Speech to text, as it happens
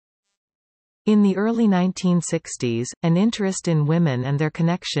In the early 1960s, an interest in women and their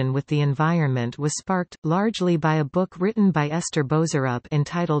connection with the environment was sparked, largely by a book written by Esther Boserup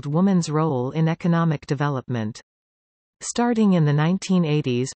entitled Woman's Role in Economic Development. Starting in the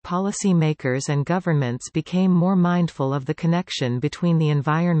 1980s, policy makers and governments became more mindful of the connection between the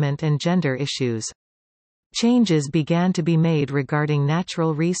environment and gender issues. Changes began to be made regarding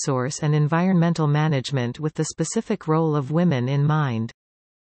natural resource and environmental management with the specific role of women in mind.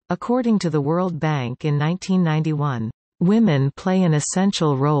 According to the World Bank in 1991, women play an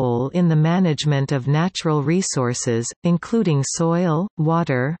essential role in the management of natural resources, including soil,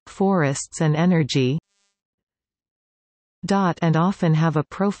 water, forests and energy, and often have a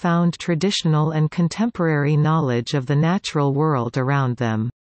profound traditional and contemporary knowledge of the natural world around them.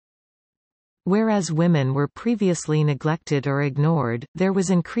 Whereas women were previously neglected or ignored, there was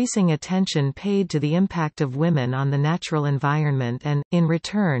increasing attention paid to the impact of women on the natural environment and, in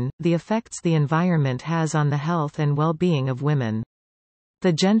return, the effects the environment has on the health and well-being of women.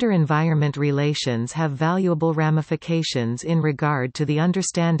 The gender-environment relations have valuable ramifications in regard to the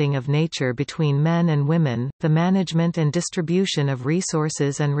understanding of nature between men and women, the management and distribution of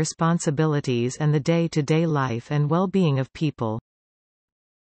resources and responsibilities, and the day-to-day life and well-being of people.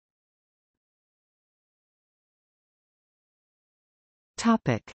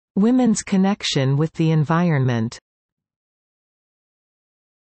 Women's connection with the environment.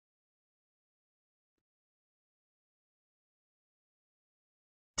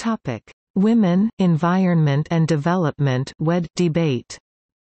 Women, environment and development (WED) debate.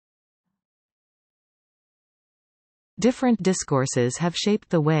 Different discourses have shaped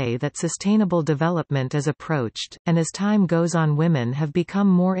the way that sustainable development is approached, and as time goes on, women have become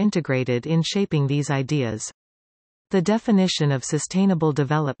more integrated in shaping these ideas. The definition of sustainable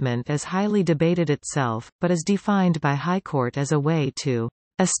development is highly debated itself, but is defined by High Court as a way to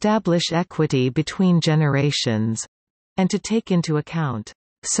establish equity between generations, and to take into account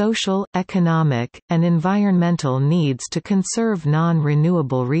social, economic, and environmental needs to conserve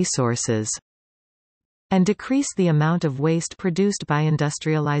non-renewable resources, and decrease the amount of waste produced by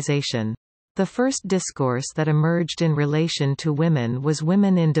industrialization. The first discourse that emerged in relation to women was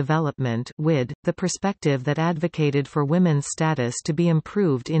Women in Development (WID), the perspective that advocated for women's status to be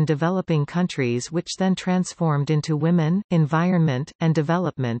improved in developing countries, which then transformed into Women, Environment, and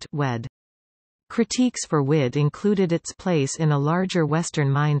Development (WED). Critiques for WID included its place in a larger Western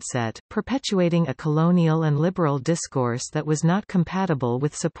mindset, perpetuating a colonial and liberal discourse that was not compatible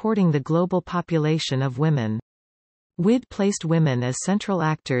with supporting the global population of women. WID placed women as central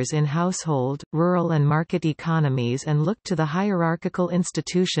actors in household, rural and market economies and looked to the hierarchical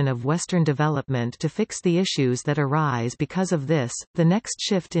institution of Western development to fix the issues that arise because of this. The next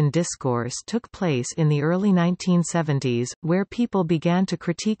shift in discourse took place in the early 1970s, where people began to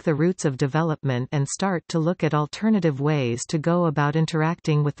critique the roots of development and start to look at alternative ways to go about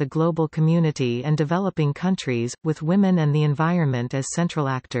interacting with the global community and developing countries, with women and the environment as central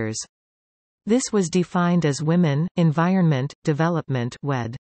actors. This was defined as Women, Environment, Development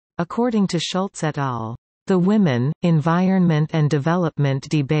 (WED). According to Schultz et al., the women, environment and development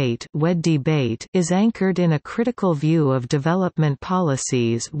debate (WED debate) is anchored in a critical view of development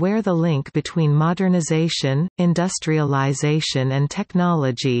policies where the link between modernization, industrialization and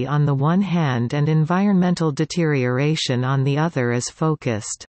technology on the one hand and environmental deterioration on the other is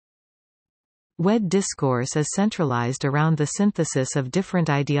focused. WED discourse is centralized around the synthesis of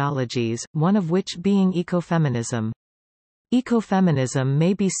different ideologies, one of which being ecofeminism. Ecofeminism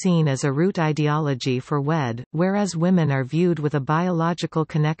may be seen as a root ideology for WED, whereas women are viewed with a biological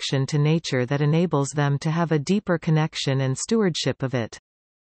connection to nature that enables them to have a deeper connection and stewardship of it.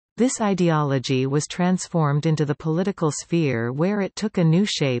 This ideology was transformed into the political sphere, where it took a new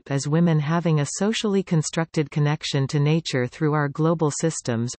shape as women having a socially constructed connection to nature through our global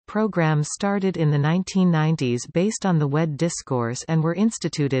systems. Programs started in the 1990s based on the WED discourse and were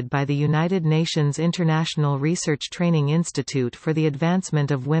instituted by the United Nations International Research Training Institute for the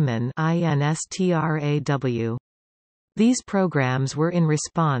Advancement of Women (INSTRAW). These programs were in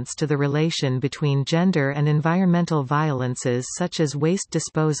response to the relation between gender and environmental violences such as waste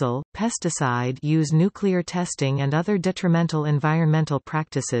disposal, pesticide use, nuclear testing and other detrimental environmental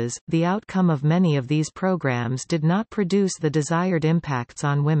practices. The outcome of many of these programs did not produce the desired impacts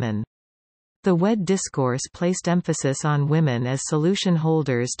on women. The WED discourse placed emphasis on women as solution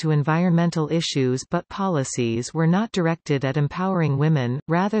holders to environmental issues, but policies were not directed at empowering women,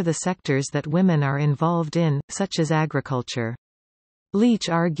 rather the sectors that women are involved in, such as agriculture. Leach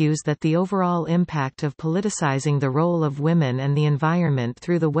argues that the overall impact of politicizing the role of women and the environment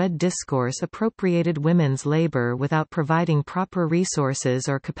through the WED discourse appropriated women's labor without providing proper resources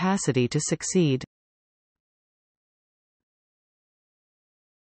or capacity to succeed.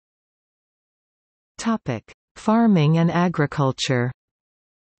 Farming and agriculture.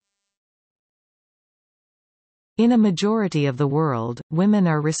 In a majority of the world, women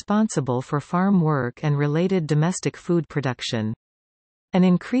are responsible for farm work and related domestic food production. An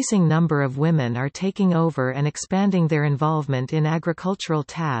increasing number of women are taking over and expanding their involvement in agricultural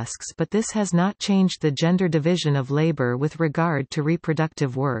tasks, but this has not changed the gender division of labor with regard to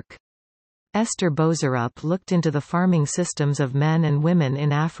reproductive work. Esther Boserup looked into the farming systems of men and women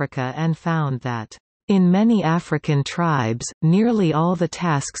in Africa and found that in many African tribes, nearly all the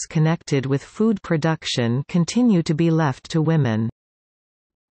tasks connected with food production continue to be left to women.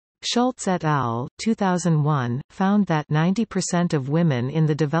 Schultz et al. 2001, found that 90% of women in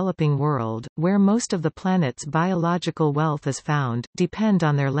the developing world, where most of the planet's biological wealth is found, depend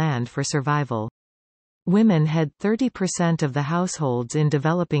on their land for survival. Women head 30% of the households in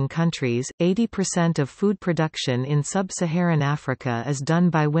developing countries, 80% of food production in sub-Saharan Africa is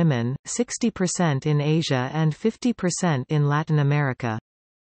done by women, 60% in Asia and 50% in Latin America.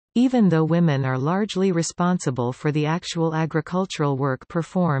 Even though women are largely responsible for the actual agricultural work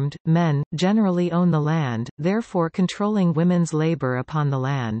performed, men generally own the land, therefore controlling women's labor upon the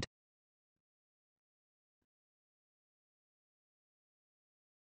land.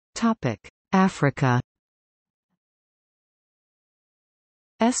 Africa.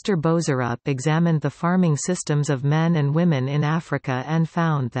 Esther Boserup examined the farming systems of men and women in Africa and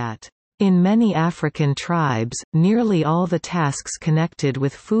found that in many African tribes, nearly all the tasks connected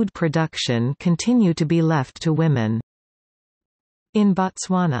with food production continue to be left to women. In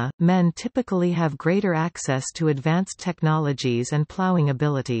Botswana, men typically have greater access to advanced technologies and plowing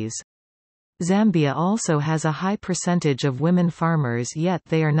abilities. Zambia also has a high percentage of women farmers, yet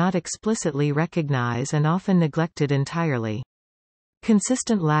they are not explicitly recognized and often neglected entirely.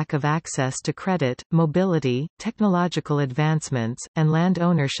 Consistent lack of access to credit, mobility, technological advancements, and land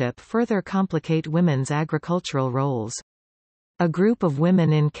ownership further complicate women's agricultural roles. A group of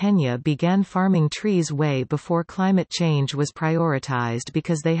women in Kenya began farming trees way before climate change was prioritized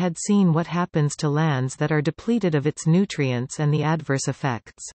because they had seen what happens to lands that are depleted of its nutrients and the adverse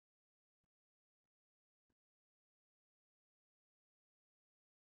effects.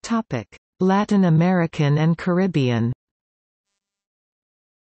 Latin American and Caribbean.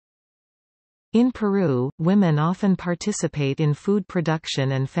 In Peru, women often participate in food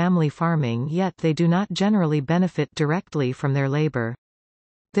production and family farming, yet they do not generally benefit directly from their labor.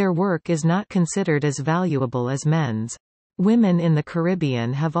 Their work is not considered as valuable as men's. Women in the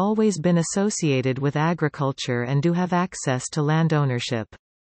Caribbean have always been associated with agriculture and do have access to land ownership.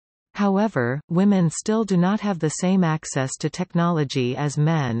 However, women still do not have the same access to technology as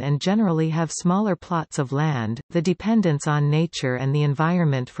men and generally have smaller plots of land. The dependence on nature and the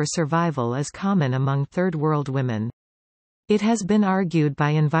environment for survival is common among Third World women. It has been argued by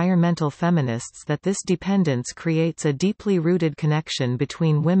environmental feminists that this dependence creates a deeply rooted connection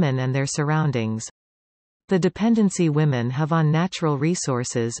between women and their surroundings. The dependency women have on natural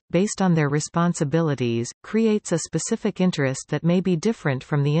resources, based on their responsibilities, creates a specific interest that may be different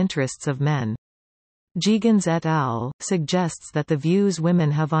from the interests of men. Gigans et al. Suggests that the views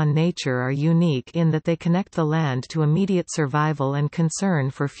women have on nature are unique in that they connect the land to immediate survival and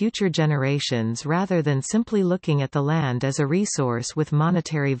concern for future generations rather than simply looking at the land as a resource with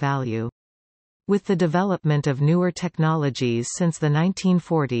monetary value. With the development of newer technologies since the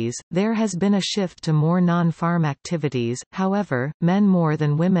 1940s, there has been a shift to more non-farm activities. However, men more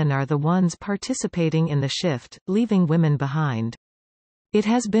than women are the ones participating in the shift, leaving women behind. It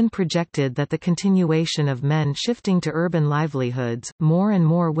has been projected that the continuation of men shifting to urban livelihoods, more and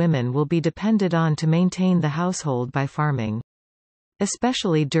more women will be depended on to maintain the household by farming.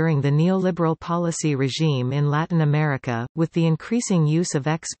 Especially during the neoliberal policy regime in Latin America, with the increasing use of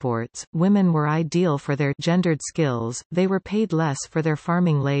exports, women were ideal for their gendered skills, they were paid less for their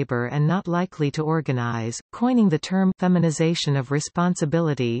farming labor and not likely to organize. Coining the term feminization of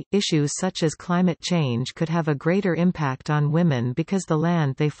responsibility, issues such as climate change could have a greater impact on women because the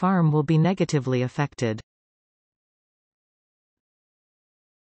land they farm will be negatively affected.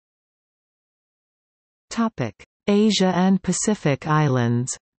 Asia and Pacific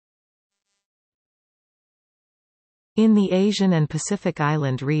Islands. In the Asian and Pacific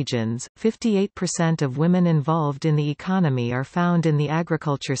Island regions, 58% of women involved in the economy are found in the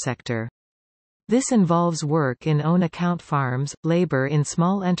agriculture sector. This involves work in own-account farms, labor in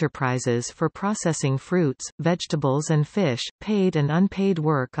small enterprises for processing fruits, vegetables and fish, paid and unpaid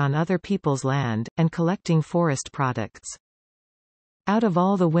work on other people's land, and collecting forest products. Out of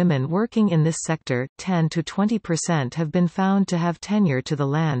all the women working in this sector, 10 to 20% have been found to have tenure to the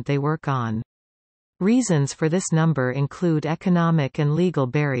land they work on. Reasons for this number include economic and legal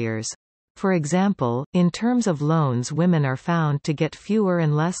barriers. For example, in terms of loans, women are found to get fewer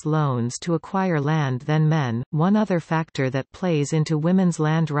and less loans to acquire land than men. One other factor that plays into women's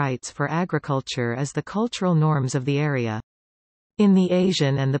land rights for agriculture is the cultural norms of the area. In the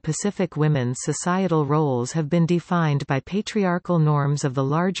Asian and the Pacific, women's societal roles have been defined by patriarchal norms of the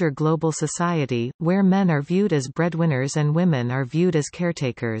larger global society, where men are viewed as breadwinners and women are viewed as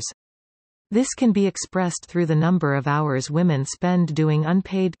caretakers. This can be expressed through the number of hours women spend doing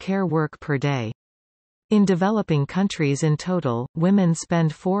unpaid care work per day. In developing countries in total, women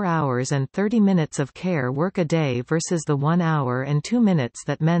spend 4 hours and 30 minutes of care work a day versus the 1 hour and 2 minutes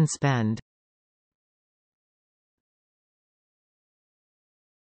that men spend.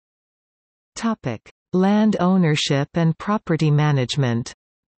 Topic: Land ownership and property management.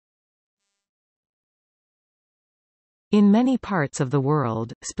 In many parts of the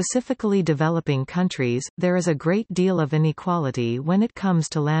world, specifically developing countries, there is a great deal of inequality when it comes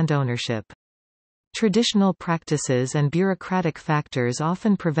to land ownership. Traditional practices and bureaucratic factors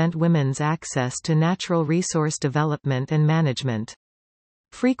often prevent women's access to natural resource development and management.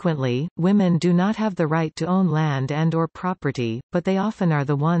 Frequently, women do not have the right to own land and/or property, but they often are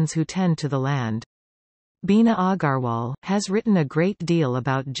the ones who tend to the land. Beena Agarwal has written a great deal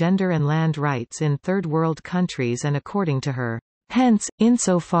about gender and land rights in third world countries, and according to her, hence,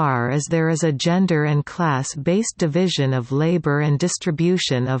 insofar as there is a gender and class-based division of labor and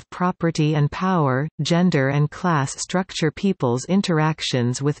distribution of property and power, gender and class structure people's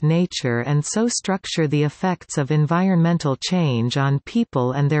interactions with nature and so structure the effects of environmental change on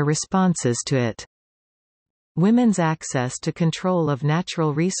people and their responses to it. Women's access to control of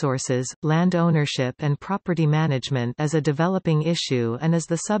natural resources, land ownership and property management is a developing issue and is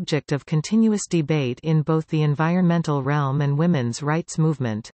the subject of continuous debate in both the environmental realm and women's rights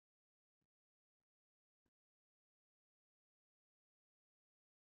movement.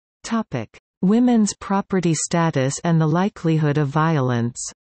 Topic: Women's property status and the likelihood of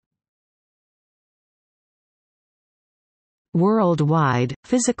violence. Worldwide,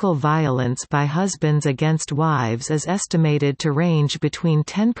 physical violence by husbands against wives is estimated to range between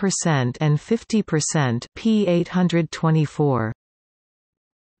 10% and 50%, p. 824.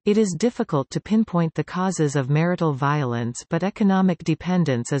 It is difficult to pinpoint the causes of marital violence, but economic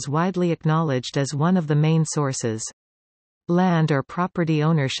dependence is widely acknowledged as one of the main sources. Land or property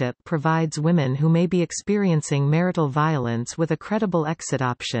ownership provides women who may be experiencing marital violence with a credible exit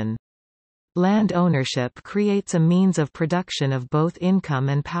option. Land ownership creates a means of production of both income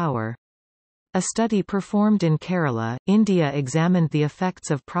and power. A study performed in Kerala, India examined the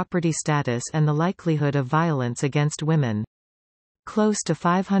effects of property status and the likelihood of violence against women. Close to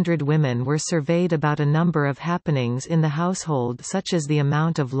 500 women were surveyed about a number of happenings in the household, such as the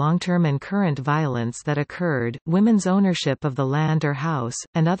amount of long-term and current violence that occurred, women's ownership of the land or house,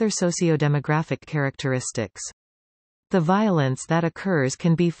 and other sociodemographic characteristics. The violence that occurs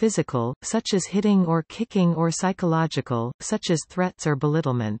can be physical, such as hitting or kicking, or psychological, such as threats or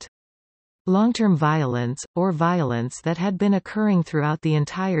belittlement. Long-term violence, or violence that had been occurring throughout the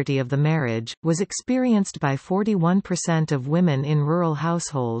entirety of the marriage, was experienced by 41% of women in rural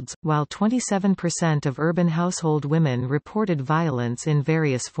households, while 27% of urban household women reported violence in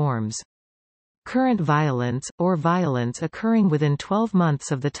various forms. Current violence, or violence occurring within 12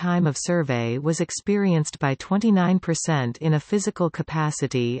 months of the time of survey, was experienced by 29% in a physical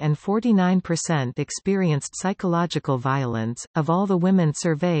capacity and 49% experienced psychological violence. Of all the women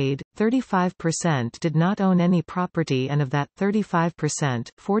surveyed, 35% did not own any property, and of that 35%,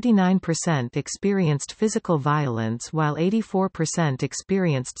 49% experienced physical violence while 84%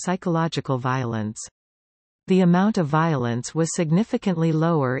 experienced psychological violence. The amount of violence was significantly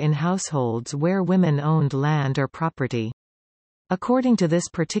lower in households where women owned land or property. According to this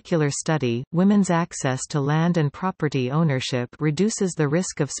particular study, women's access to land and property ownership reduces the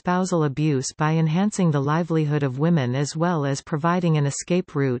risk of spousal abuse by enhancing the livelihood of women as well as providing an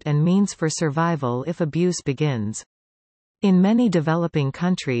escape route and means for survival if abuse begins. In many developing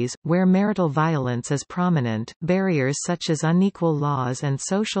countries, where marital violence is prominent, barriers such as unequal laws and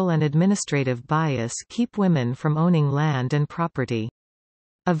social and administrative bias keep women from owning land and property.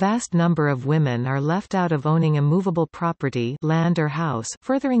 A vast number of women are left out of owning immovable property, land or house,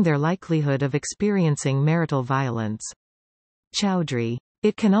 furthering their likelihood of experiencing marital violence. Chowdhury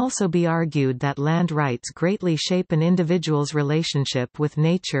It can also be argued that land rights greatly shape an individual's relationship with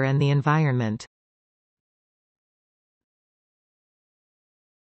nature and the environment.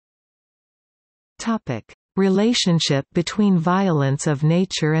 Topic: Relationship between violence of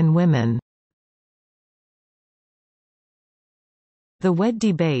nature and women. The WED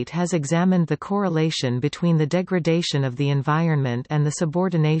debate has examined the correlation between the degradation of the environment and the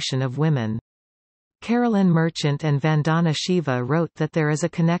subordination of women. Carolyn Merchant and Vandana Shiva wrote that there is a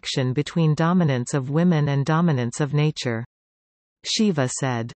connection between dominance of women and dominance of nature. Shiva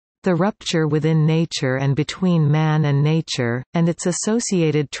said, "The rupture within nature and between man and nature, and its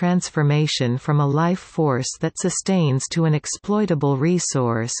associated transformation from a life force that sustains to an exploitable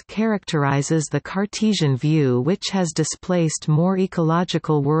resource characterizes the Cartesian view, which has displaced more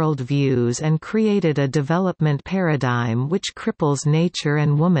ecological world views and created a development paradigm which cripples nature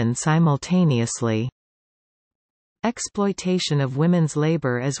and woman simultaneously." Exploitation of women's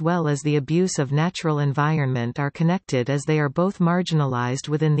labor as well as the abuse of natural environment are connected, as they are both marginalized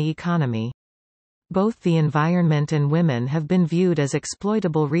within the economy. Both the environment and women have been viewed as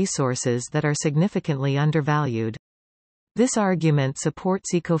exploitable resources that are significantly undervalued. This argument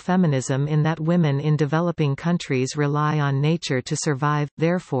supports ecofeminism in that women in developing countries rely on nature to survive,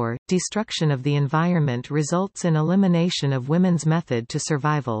 therefore, destruction of the environment results in elimination of women's method to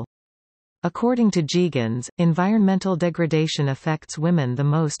survival. According to Gigans, environmental degradation affects women the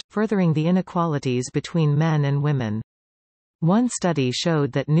most, furthering the inequalities between men and women. One study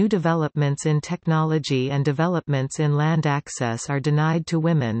showed that new developments in technology and developments in land access are denied to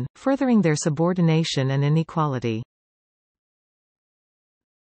women, furthering their subordination and inequality.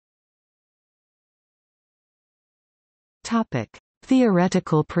 Topic: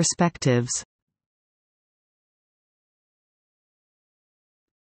 Theoretical perspectives.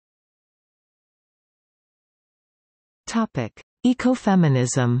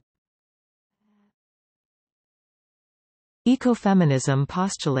 Ecofeminism. Ecofeminism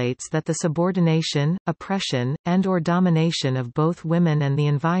postulates that the subordination, oppression, and/or domination of both women and the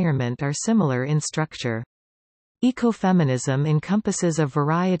environment are similar in structure. Ecofeminism encompasses a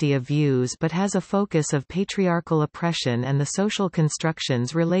variety of views but has a focus of patriarchal oppression and the social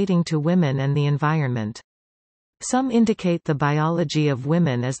constructions relating to women and the environment. Some indicate the biology of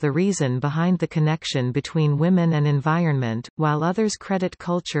women as the reason behind the connection between women and environment, while others credit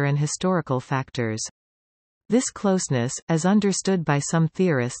culture and historical factors. This closeness, as understood by some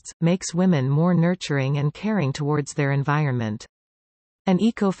theorists, makes women more nurturing and caring towards their environment. An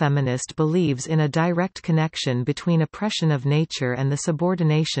ecofeminist believes in a direct connection between oppression of nature and the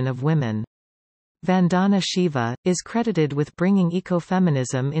subordination of women. Vandana Shiva is credited with bringing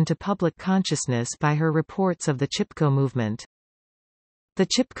ecofeminism into public consciousness by her reports of the Chipko movement. The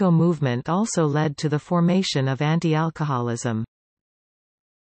Chipko movement also led to the formation of anti-alcoholism.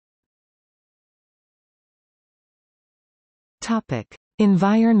 Topic: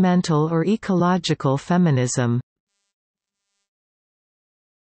 Environmental or ecological feminism.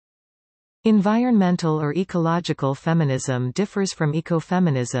 Environmental or ecological feminism differs from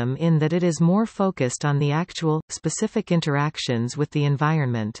ecofeminism in that it is more focused on the actual, specific interactions with the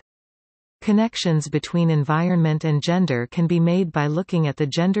environment. Connections between environment and gender can be made by looking at the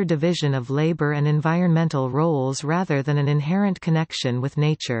gender division of labor and environmental roles rather than an inherent connection with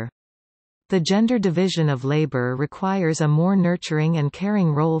nature. The gender division of labor requires a more nurturing and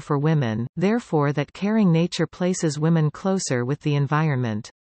caring role for women, therefore that caring nature places women closer with the environment.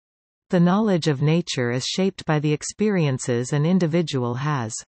 The knowledge of nature is shaped by the experiences an individual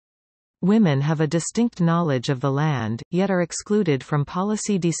has. Women have a distinct knowledge of the land, yet are excluded from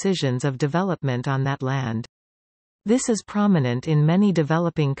policy decisions of development on that land. This is prominent in many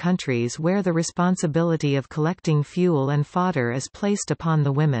developing countries where the responsibility of collecting fuel and fodder is placed upon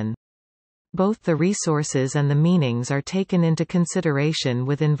the women. Both the resources and the meanings are taken into consideration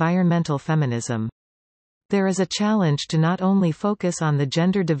with environmental feminism. There is a challenge to not only focus on the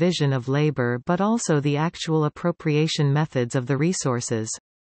gender division of labor but also the actual appropriation methods of the resources.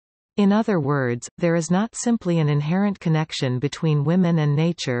 In other words, there is not simply an inherent connection between women and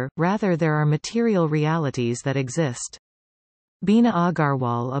nature, rather there are material realities that exist. Beena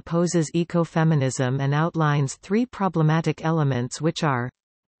Agarwal opposes ecofeminism and outlines three problematic elements which are: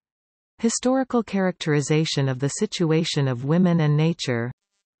 historical characterization of the situation of women and nature,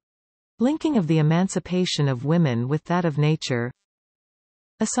 linking of the emancipation of women with that of nature,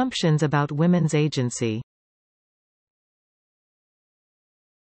 assumptions about women's agency.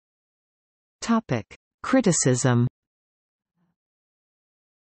 Topic: Criticism.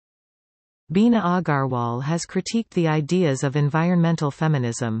 Beena Agarwal has critiqued the ideas of environmental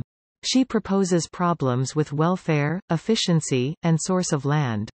feminism. She proposes problems with welfare, efficiency, and source of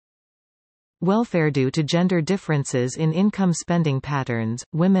land. Welfare. Due to gender differences in income spending patterns,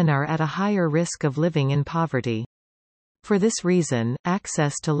 women are at a higher risk of living in poverty. For this reason,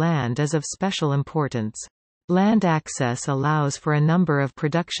 access to land is of special importance. Land access allows for a number of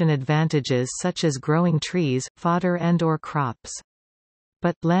production advantages such as growing trees, fodder and/or crops.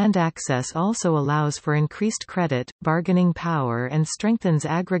 But, land access also allows for increased credit, bargaining power and strengthens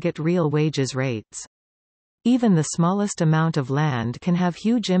aggregate real wages rates. Even the smallest amount of land can have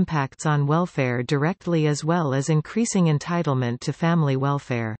huge impacts on welfare directly as well as increasing entitlement to family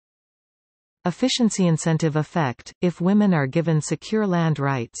welfare. Efficiency incentive effect. If women are given secure land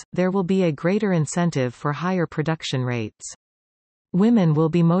rights, there will be a greater incentive for higher production rates. Women will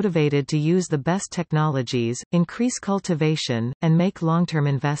be motivated to use the best technologies, increase cultivation, and make long-term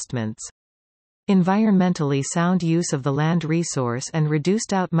investments. Environmentally sound use of the land resource and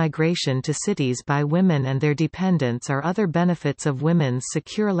reduced out-migration to cities by women and their dependents are other benefits of women's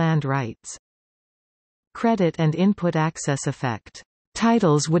secure land rights. Credit and input access effect.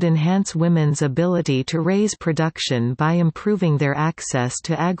 Titles would enhance women's ability to raise production by improving their access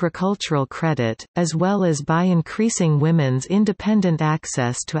to agricultural credit, as well as by increasing women's independent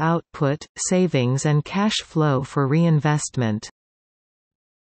access to output, savings and cash flow for reinvestment.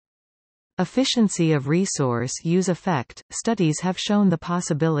 Efficiency of resource use effect. Studies have shown the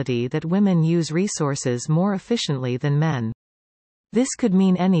possibility that women use resources more efficiently than men. This could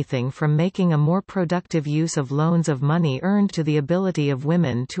mean anything from making a more productive use of loans of money earned to the ability of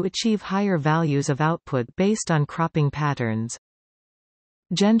women to achieve higher values of output based on cropping patterns.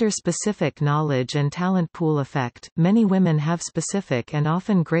 Gender-specific knowledge and talent pool effect. Many women have specific and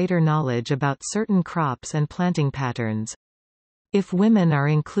often greater knowledge about certain crops and planting patterns. If women are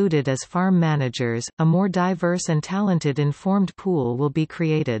included as farm managers, a more diverse and talented informed pool will be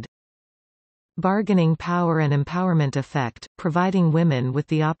created. Bargaining power and empowerment effect. Providing women with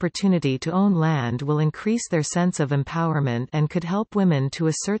the opportunity to own land will increase their sense of empowerment and could help women to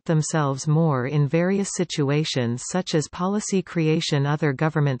assert themselves more in various situations such as policy creation, other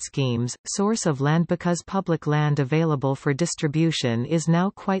government schemes, source of land. Because public land available for distribution is now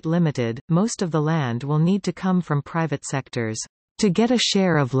quite limited, most of the land will need to come from private sectors. To get a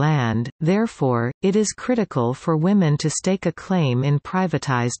share of land, therefore, it is critical for women to stake a claim in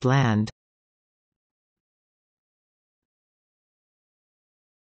privatized land.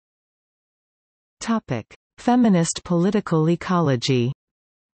 Topic: Feminist political ecology.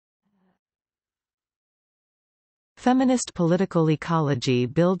 Feminist political ecology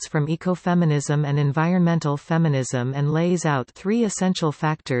builds from ecofeminism and environmental feminism and lays out three essential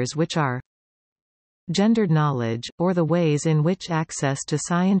factors which are gendered knowledge, or the ways in which access to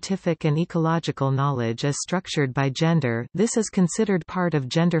scientific and ecological knowledge is structured by gender. This is considered part of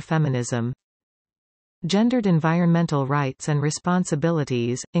gender feminism. Gendered environmental rights and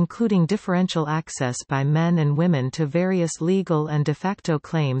responsibilities, including differential access by men and women to various legal and de facto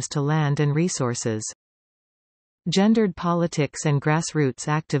claims to land and resources. Gendered politics and grassroots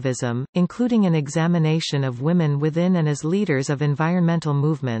activism, including an examination of women within and as leaders of environmental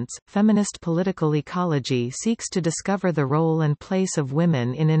movements. Feminist political ecology seeks to discover the role and place of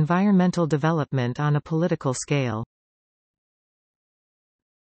women in environmental development on a political scale.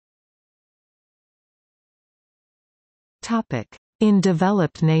 In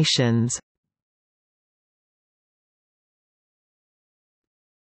developed nations.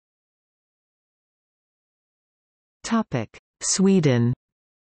 Sweden.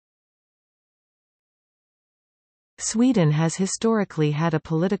 Sweden has historically had a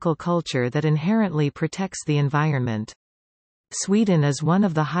political culture that inherently protects the environment. Sweden is one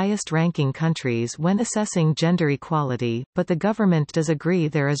of the highest-ranking countries when assessing gender equality, but the government does agree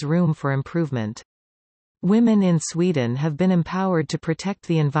there is room for improvement. Women in Sweden have been empowered to protect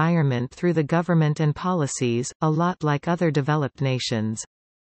the environment through the government and policies, a lot like other developed nations.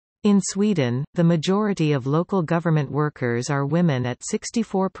 In Sweden, the majority of local government workers are women at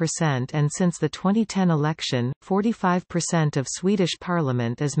 64%, and since the 2010 election, 45% of Swedish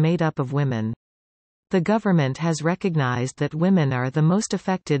parliament is made up of women. The government has recognized that women are the most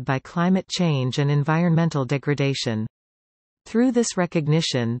affected by climate change and environmental degradation. Through this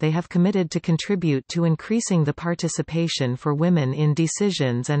recognition, they have committed to contribute to increasing the participation for women in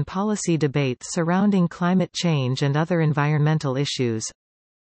decisions and policy debates surrounding climate change and other environmental issues.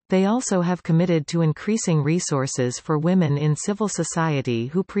 They also have committed to increasing resources for women in civil society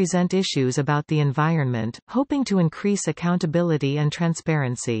who present issues about the environment, hoping to increase accountability and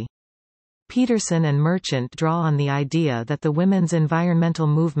transparency. Peterson and Merchant draw on the idea that the women's environmental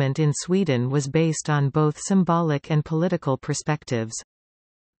movement in Sweden was based on both symbolic and political perspectives.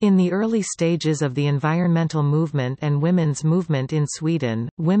 In the early stages of the environmental movement and women's movement in Sweden,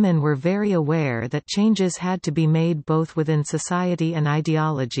 women were very aware that changes had to be made both within society and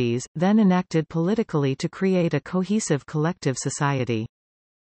ideologies, then enacted politically to create a cohesive collective society.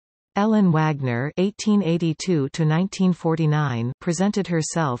 Ellen Wagner (1882–1949) presented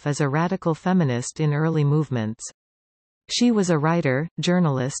herself as a radical feminist in early movements. She was a writer,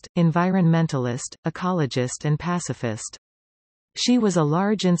 journalist, environmentalist, ecologist and pacifist. She was a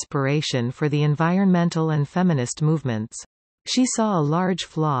large inspiration for the environmental and feminist movements. She saw a large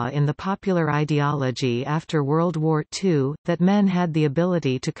flaw in the popular ideology after World War II, that men had the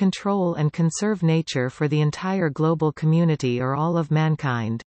ability to control and conserve nature for the entire global community or all of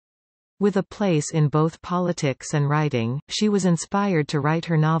mankind. With a place in both politics and writing, she was inspired to write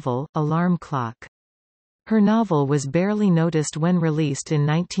her novel, Alarm Clock. Her novel was barely noticed when released in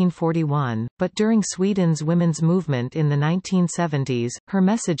 1941, but during Sweden's women's movement in the 1970s, her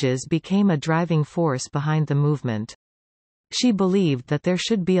messages became a driving force behind the movement. She believed that there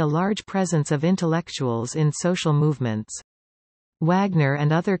should be a large presence of intellectuals in social movements. Wagner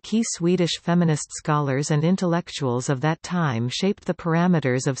and other key Swedish feminist scholars and intellectuals of that time shaped the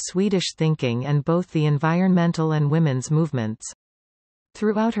parameters of Swedish thinking and both the environmental and women's movements.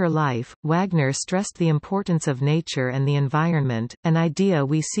 Throughout her life, Wagner stressed the importance of nature and the environment, an idea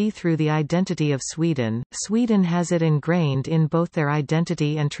we see through the identity of Sweden. Sweden has it ingrained in both their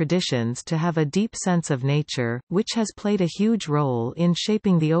identity and traditions to have a deep sense of nature, which has played a huge role in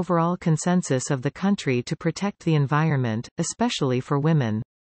shaping the overall consensus of the country to protect the environment, especially for women.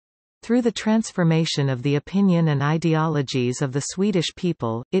 Through the transformation of the opinion and ideologies of the Swedish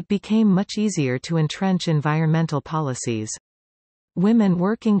people, it became much easier to entrench environmental policies. Women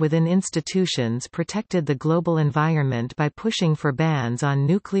working within institutions protected the global environment by pushing for bans on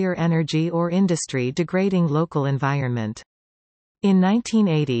nuclear energy or industry degrading local environment. In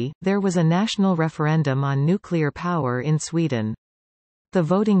 1980, there was a national referendum on nuclear power in Sweden. The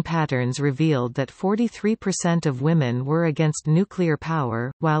voting patterns revealed that 43% of women were against nuclear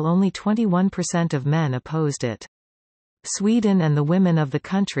power, while only 21% of men opposed it. Sweden and the women of the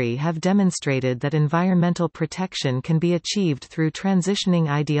country have demonstrated that environmental protection can be achieved through transitioning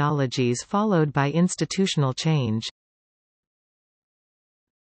ideologies followed by institutional change.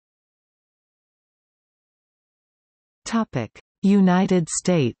 United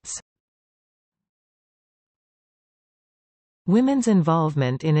States. Women's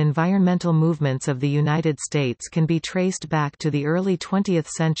involvement in environmental movements of the United States can be traced back to the early 20th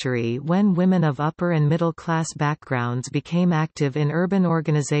century when women of upper and middle-class backgrounds became active in urban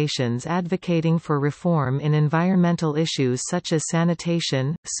organizations advocating for reform in environmental issues such as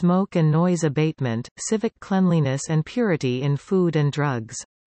sanitation, smoke and noise abatement, civic cleanliness and purity in food and drugs.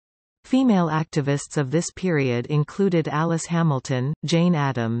 Female activists of this period included Alice Hamilton, Jane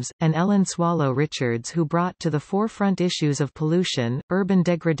Addams, and Ellen Swallow Richards, who brought to the forefront issues of pollution, urban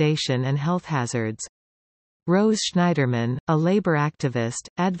degradation and health hazards. Rose Schneiderman, a labor activist,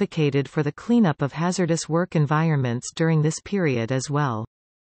 advocated for the cleanup of hazardous work environments during this period as well.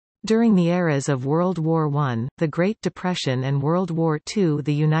 During the eras of World War I, the Great Depression and World War II,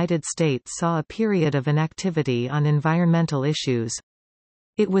 the United States saw a period of inactivity on environmental issues.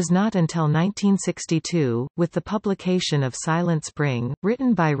 It was not until 1962, with the publication of Silent Spring,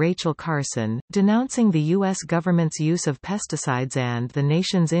 written by Rachel Carson, denouncing the U.S. government's use of pesticides and the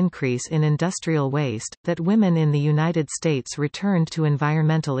nation's increase in industrial waste, that women in the United States returned to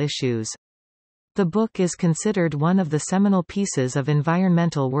environmental issues. The book is considered one of the seminal pieces of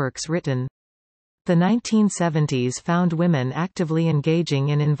environmental works written. The 1970s found women actively engaging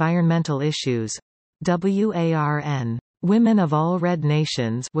in environmental issues. WARN. Women of All Red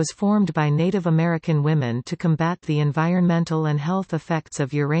Nations was formed by Native American women to combat the environmental and health effects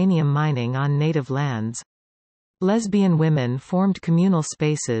of uranium mining on native lands. Lesbian women formed communal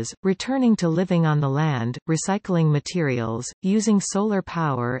spaces, returning to living on the land, recycling materials, using solar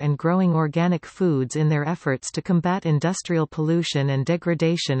power and growing organic foods in their efforts to combat industrial pollution and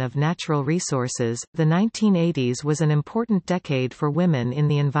degradation of natural resources. The 1980s was an important decade for women in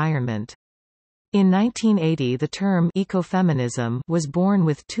the environment. In 1980, the term ecofeminism was born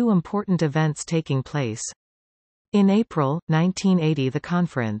with two important events taking place. In April 1980, the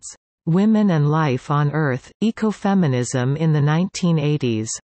conference, Women and Life on Earth, Ecofeminism in the 1980s,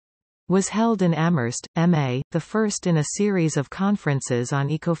 was held in Amherst, MA, the first in a series of conferences on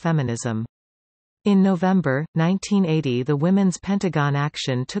ecofeminism. In November 1980, the Women's Pentagon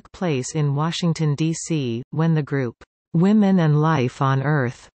Action took place in Washington, D.C., when the group, Women and Life on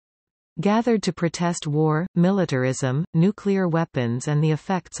Earth, gathered to protest war, militarism, nuclear weapons and the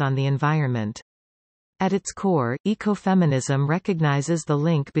effects on the environment. At its core, ecofeminism recognizes the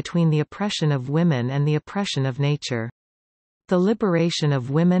link between the oppression of women and the oppression of nature. The liberation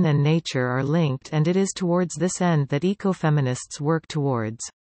of women and nature are linked, and it is towards this end that ecofeminists work towards.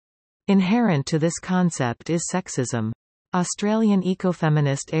 Inherent to this concept is sexism. Australian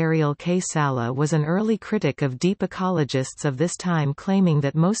ecofeminist Ariel K. Sala was an early critic of deep ecologists of this time, claiming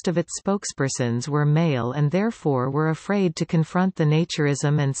that most of its spokespersons were male and therefore were afraid to confront the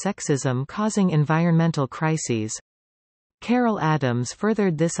naturism and sexism causing environmental crises. Carol Adams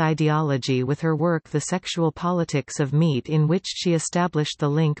furthered this ideology with her work The Sexual Politics of Meat, in which she established the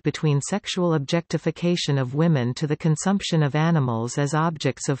link between sexual objectification of women to the consumption of animals as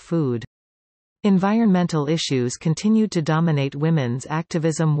objects of food. Environmental issues continued to dominate women's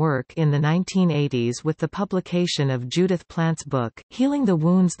activism work in the 1980s with the publication of Judith Plant's book, Healing the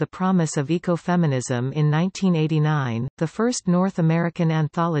Wounds: The Promise of Ecofeminism in 1989, the first North American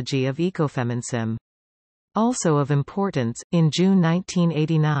anthology of ecofeminism. Also of importance, in June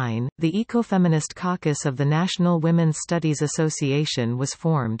 1989, the Ecofeminist Caucus of the National Women's Studies Association was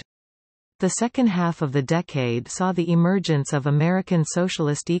formed. The second half of the decade saw the emergence of American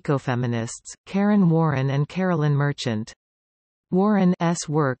socialist ecofeminists, Karen Warren and Carolyn Merchant. Warren's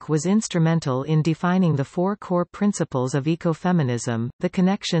work was instrumental in defining the four core principles of ecofeminism: the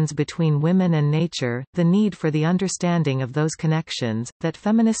connections between women and nature, the need for the understanding of those connections, that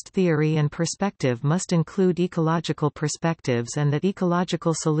feminist theory and perspective must include ecological perspectives, and that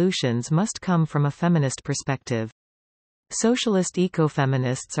ecological solutions must come from a feminist perspective. Socialist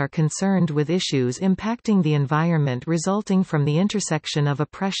ecofeminists are concerned with issues impacting the environment resulting from the intersection of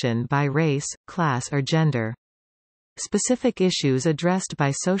oppression by race, class or gender. Specific issues addressed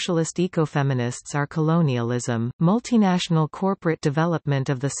by socialist ecofeminists are colonialism, multinational corporate development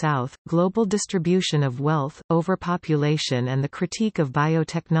of the South, global distribution of wealth, overpopulation, and the critique of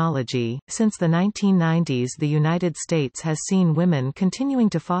biotechnology. Since the 1990s, the United States has seen women continuing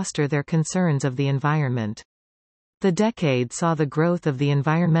to foster their concerns of the environment. The decade saw the growth of the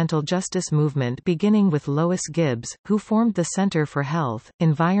environmental justice movement, beginning with Lois Gibbs, who formed the Center for Health,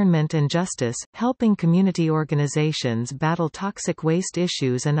 Environment and Justice, helping community organizations battle toxic waste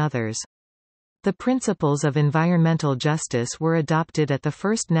issues and others. The principles of environmental justice were adopted at the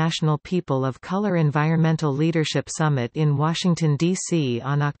first National People of Color Environmental Leadership Summit in Washington, D.C.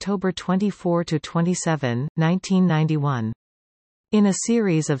 on October 24–27, 1991. In a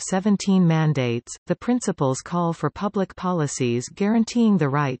series of 17 mandates, the principles call for public policies guaranteeing the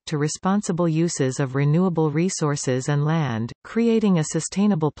right to responsible uses of renewable resources and land, creating a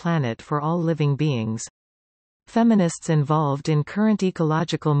sustainable planet for all living beings. Feminists involved in current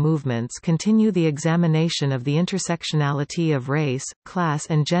ecological movements continue the examination of the intersectionality of race, class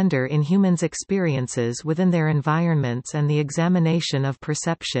and gender in humans' experiences within their environments, and the examination of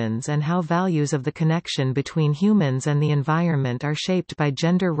perceptions and how values of the connection between humans and the environment are shaped by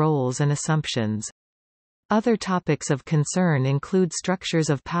gender roles and assumptions. Other topics of concern include structures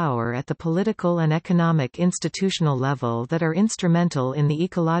of power at the political and economic institutional level that are instrumental in the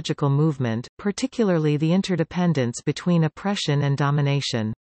ecological movement, particularly the interdependence between oppression and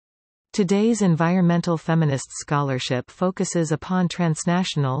domination. Today's environmental feminist scholarship focuses upon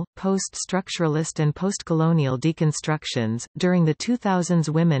transnational, post-structuralist and postcolonial deconstructions. During the 2000s,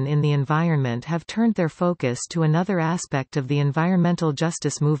 women in the environment have turned their focus to another aspect of the environmental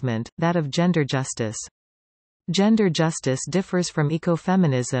justice movement, that of gender justice. Gender justice differs from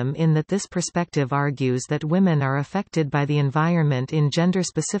ecofeminism in that this perspective argues that women are affected by the environment in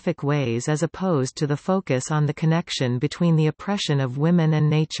gender-specific ways as opposed to the focus on the connection between the oppression of women and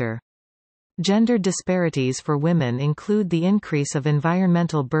nature. Gender disparities for women include the increase of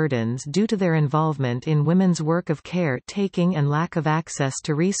environmental burdens due to their involvement in women's work of care-taking and lack of access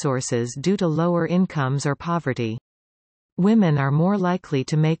to resources due to lower incomes or poverty. Women are more likely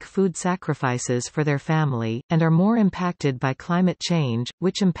to make food sacrifices for their family, and are more impacted by climate change,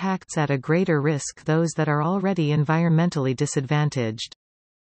 which impacts at a greater risk those that are already environmentally disadvantaged.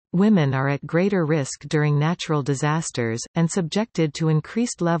 Women are at greater risk during natural disasters, and subjected to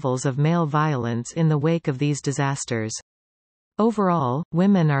increased levels of male violence in the wake of these disasters. Overall,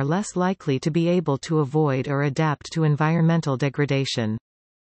 women are less likely to be able to avoid or adapt to environmental degradation.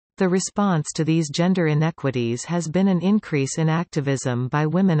 The response to these gender inequities has been an increase in activism by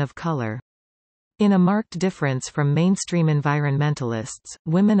women of color. In a marked difference from mainstream environmentalists,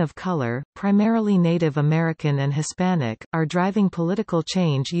 women of color, primarily Native American and Hispanic, are driving political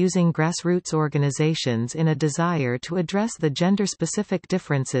change using grassroots organizations in a desire to address the gender-specific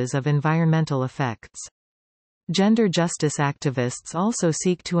differences of environmental effects. Gender justice activists also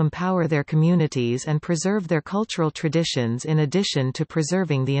seek to empower their communities and preserve their cultural traditions in addition to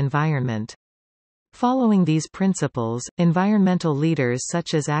preserving the environment. Following these principles, environmental leaders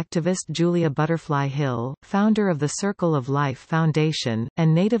such as activist Julia Butterfly Hill, founder of the Circle of Life Foundation,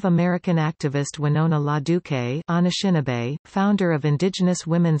 and Native American activist Winona LaDuke, Anishinaabe, founder of Indigenous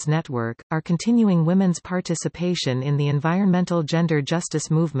Women's Network, are continuing women's participation in the environmental gender justice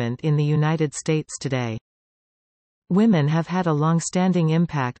movement in the United States today. Women have had a long-standing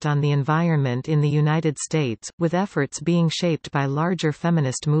impact on the environment in the United States, with efforts being shaped by larger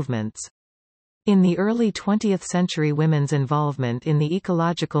feminist movements. In the early 20th century, women's involvement in the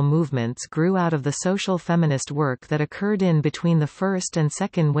ecological movements grew out of the social feminist work that occurred in between the first and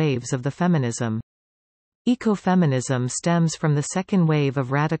second waves of the feminism. Ecofeminism stems from the second wave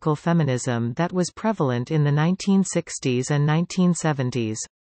of radical feminism that was prevalent in the 1960s and 1970s.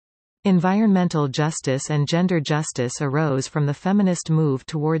 Environmental justice and gender justice arose from the feminist move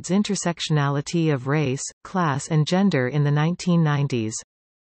towards intersectionality of race, class and gender in the 1990s.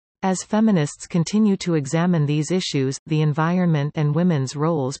 As feminists continue to examine these issues, the environment and women's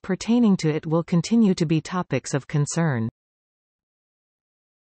roles pertaining to it will continue to be topics of concern.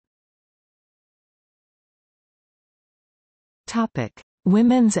 Topic: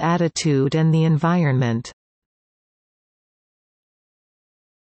 Women's attitude and the environment.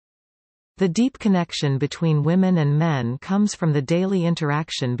 The deep connection between women and men comes from the daily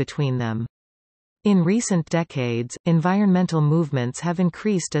interaction between them. In recent decades, environmental movements have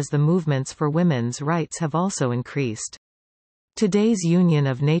increased as the movements for women's rights have also increased. Today's union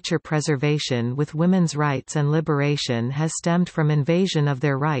of nature preservation with women's rights and liberation has stemmed from invasion of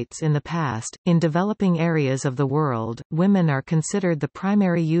their rights in the past. In developing areas of the world, women are considered the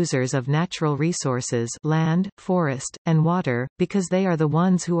primary users of natural resources, land, forest, and water, because they are the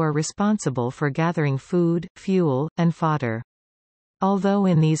ones who are responsible for gathering food, fuel, and fodder. Although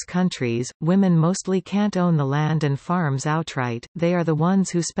in these countries, women mostly can't own the land and farms outright, they are the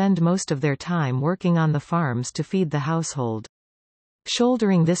ones who spend most of their time working on the farms to feed the household.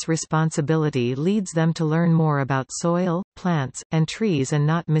 Shouldering this responsibility leads them to learn more about soil, plants, and trees and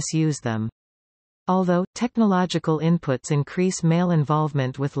not misuse them. Although technological inputs increase male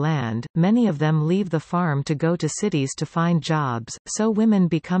involvement with land, many of them leave the farm to go to cities to find jobs, so women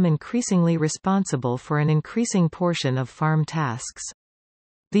become increasingly responsible for an increasing portion of farm tasks.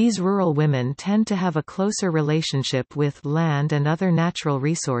 These rural women tend to have a closer relationship with land and other natural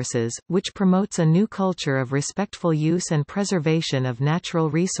resources, which promotes a new culture of respectful use and preservation of natural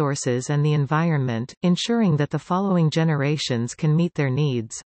resources and the environment, ensuring that the following generations can meet their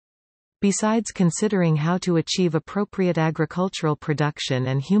needs. Besides considering how to achieve appropriate agricultural production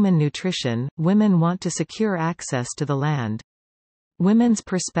and human nutrition, women want to secure access to the land. Women's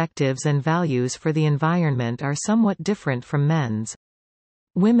perspectives and values for the environment are somewhat different from men's.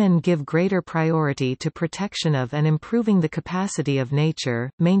 Women give greater priority to protection of and improving the capacity of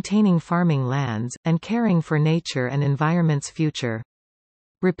nature, maintaining farming lands, and caring for nature and environment's future.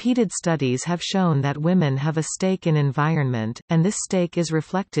 Repeated studies have shown that women have a stake in environment, and this stake is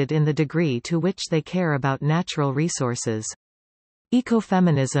reflected in the degree to which they care about natural resources.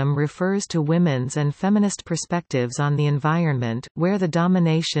 Ecofeminism refers to women's and feminist perspectives on the environment, where the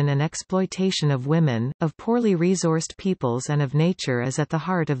domination and exploitation of women, of poorly resourced peoples and of nature is at the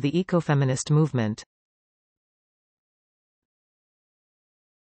heart of the ecofeminist movement.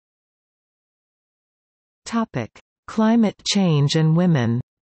 Topic: Climate change and women.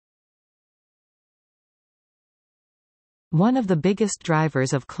 One of the biggest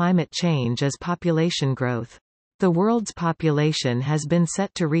drivers of climate change is population growth. The world's population has been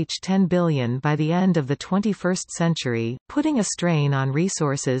set to reach 10 billion by the end of the 21st century, putting a strain on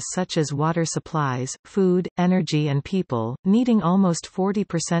resources such as water supplies, food, energy and people, needing almost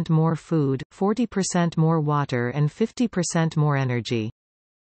 40% more food, 40% more water and 50% more energy.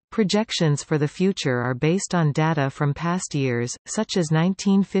 Projections for the future are based on data from past years, such as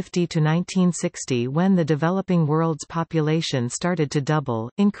 1950 to 1960 when the developing world's population started to double,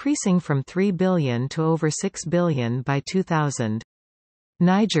 increasing from 3 billion to over 6 billion by 2000.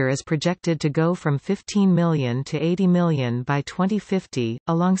 Niger is projected to go from 15 million to 80 million by 2050,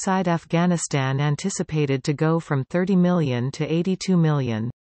 alongside Afghanistan anticipated to go from 30 million to 82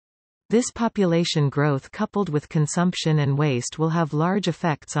 million. This population growth coupled with consumption and waste will have large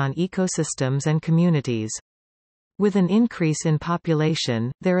effects on ecosystems and communities. With an increase in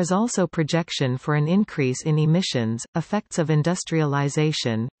population, there is also projection for an increase in emissions, effects of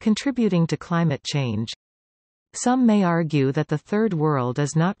industrialization, contributing to climate change. Some may argue that the Third World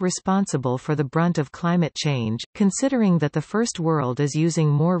is not responsible for the brunt of climate change, considering that the First World is using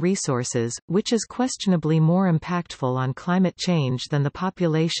more resources, which is questionably more impactful on climate change than the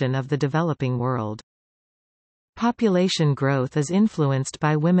population of the developing world. Population growth is influenced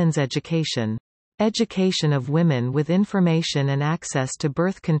by women's education. Education of women with information and access to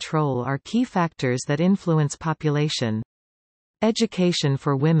birth control are key factors that influence population. Education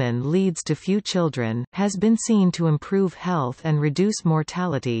for women leads to few children, has been seen to improve health and reduce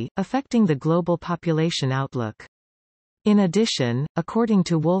mortality, affecting the global population outlook. In addition, according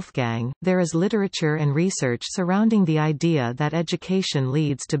to Wolfgang, there is literature and research surrounding the idea that education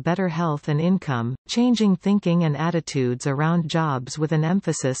leads to better health and income, changing thinking and attitudes around jobs with an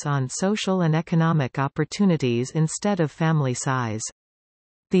emphasis on social and economic opportunities instead of family size.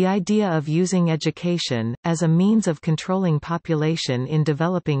 The idea of using education, as a means of controlling population in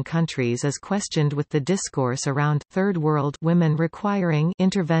developing countries is questioned with the discourse around Third World women requiring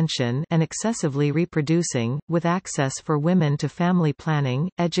intervention and excessively reproducing, with access for women to family planning,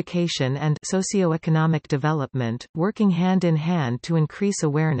 education and socioeconomic development, working hand in hand to increase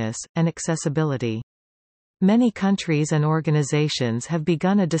awareness, and accessibility. Many countries and organizations have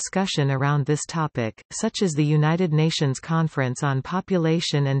begun a discussion around this topic, such as the United Nations Conference on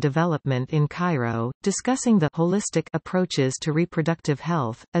Population and Development in Cairo, discussing the holistic approaches to reproductive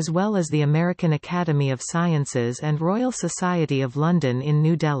health, as well as the American Academy of Sciences and Royal Society of London in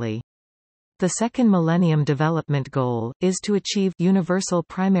New Delhi. The second Millennium Development Goal is to achieve universal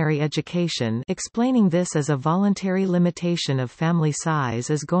primary education, explaining this as a voluntary limitation of family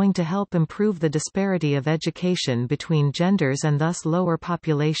size is going to help improve the disparity of education between genders and thus lower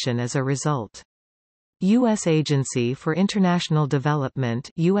population as a result. U.S. Agency for International Development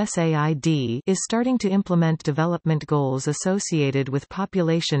 (USAID) is starting to implement development goals associated with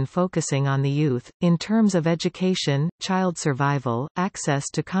population focusing on the youth, in terms of education, child survival, access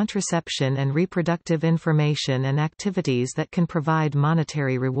to contraception and reproductive information and activities that can provide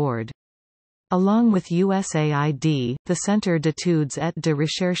monetary reward. Along with USAID, the Centre d'études et de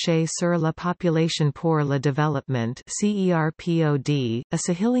recherche sur la population pour le développement (CERPOD), a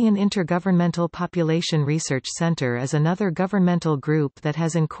Sahelian intergovernmental population research center is another governmental group that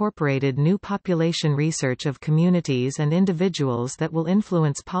has incorporated new population research of communities and individuals that will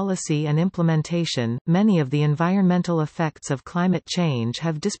influence policy and implementation. Many of the environmental effects of climate change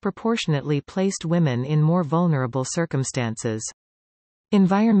have disproportionately placed women in more vulnerable circumstances.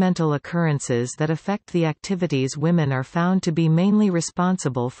 Environmental occurrences that affect the activities women are found to be mainly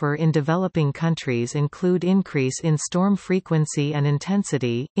responsible for in developing countries include increase in storm frequency and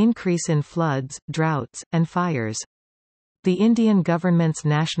intensity, increase in floods, droughts, and fires. The Indian government's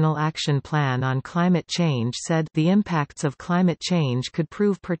National Action Plan on Climate Change said the impacts of climate change could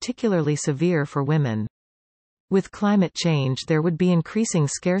prove particularly severe for women. With climate change there would be increasing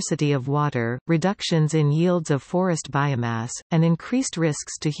scarcity of water, reductions in yields of forest biomass, and increased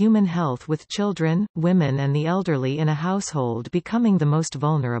risks to human health with children, women and the elderly in a household becoming the most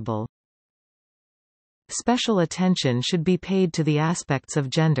vulnerable. Special attention should be paid to the aspects of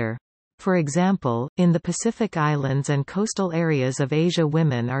gender. For example, in the Pacific Islands and coastal areas of Asia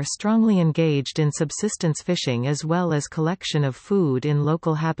women are strongly engaged in subsistence fishing as well as collection of food in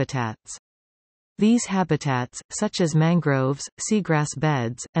local habitats. These habitats, such as mangroves, seagrass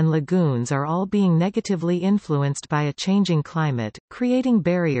beds, and lagoons are all being negatively influenced by a changing climate, creating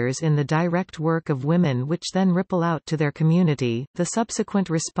barriers in the direct work of women which then ripple out to their community. The subsequent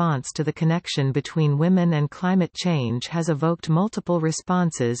response to the connection between women and climate change has evoked multiple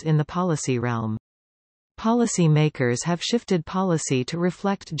responses in the policy realm. Policy makers have shifted policy to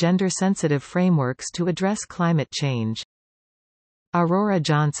reflect gender-sensitive frameworks to address climate change. Aurora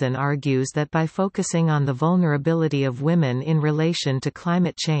Johnson argues that by focusing on the vulnerability of women in relation to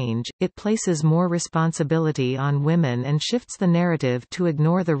climate change, it places more responsibility on women and shifts the narrative to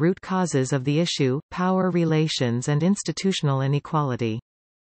ignore the root causes of the issue, power relations and institutional inequality.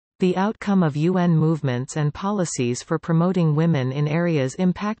 The outcome of UN movements and policies for promoting women in areas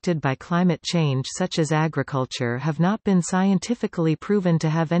impacted by climate change such as agriculture have not been scientifically proven to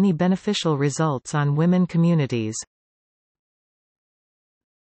have any beneficial results on women communities.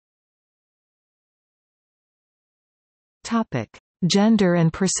 Topic: Gender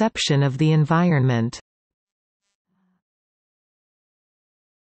and perception of the environment.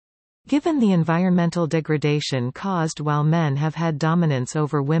 Given the environmental degradation caused while men have had dominance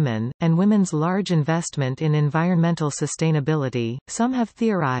over women, and women's large investment in environmental sustainability, some have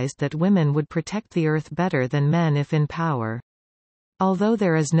theorized that women would protect the earth better than men if in power. Although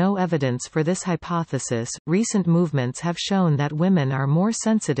there is no evidence for this hypothesis, recent movements have shown that women are more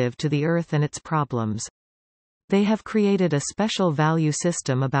sensitive to the earth and its problems. They have created a special value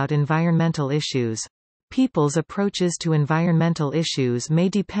system about environmental issues. People's approaches to environmental issues may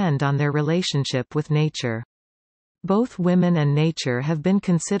depend on their relationship with nature. Both women and nature have been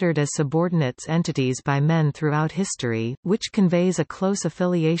considered as subordinates entities by men throughout history, which conveys a close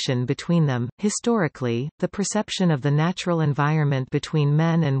affiliation between them. Historically, the perception of the natural environment between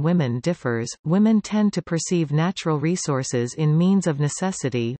men and women differs. Women tend to perceive natural resources in means of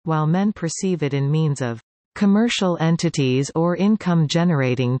necessity, while men perceive it in means of commercial entities or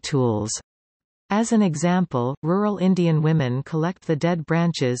income-generating tools. As an example, rural Indian women collect the dead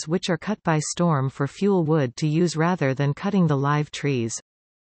branches which are cut by storm for fuel wood to use rather than cutting the live trees.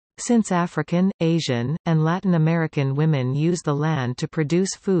 Since African, Asian, and Latin American women use the land to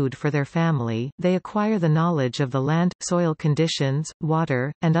produce food for their family, they acquire the knowledge of the land, soil conditions,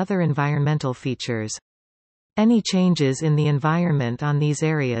 water, and other environmental features. Any changes in the environment on these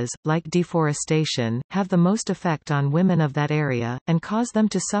areas, like deforestation, have the most effect on women of that area, and cause them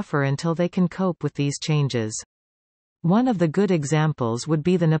to suffer until they can cope with these changes. One of the good examples would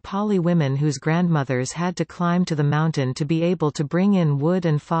be the Nepali women whose grandmothers had to climb to the mountain to be able to bring in wood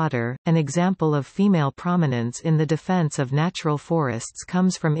and fodder. An example of female prominence in the defense of natural forests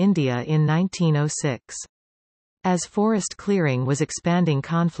comes from India in 1906. As forest clearing was expanding,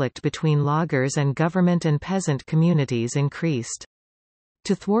 conflict between loggers and government and peasant communities increased.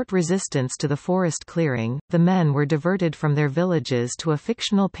 To thwart resistance to the forest clearing, the men were diverted from their villages to a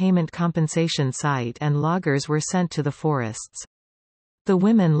fictional payment compensation site and loggers were sent to the forests. The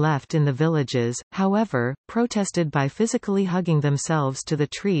women left in the villages, however, protested by physically hugging themselves to the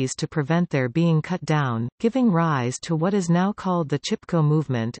trees to prevent their being cut down, giving rise to what is now called the Chipko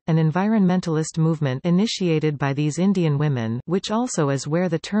movement, an environmentalist movement initiated by these Indian women, which also is where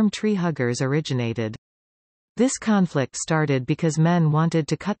the term tree huggers originated. This conflict started because men wanted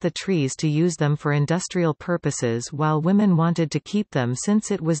to cut the trees to use them for industrial purposes while women wanted to keep them since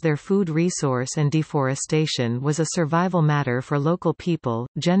it was their food resource and deforestation was a survival matter for local people.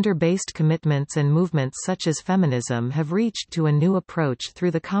 Gender-based commitments and movements such as feminism have reached to a new approach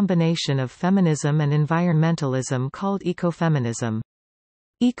through the combination of feminism and environmentalism called ecofeminism.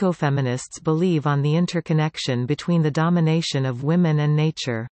 Ecofeminists believe on the interconnection between the domination of women and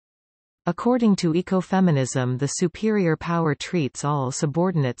nature. According to ecofeminism, the superior power treats all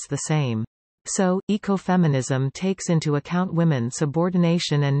subordinates the same. So, ecofeminism takes into account women's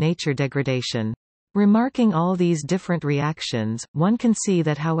subordination and nature degradation. Remarking all these different reactions, one can see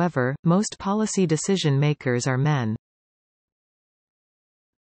that however, most policy decision-makers are men.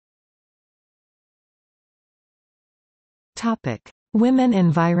 Topic: Women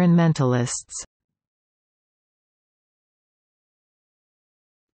environmentalists.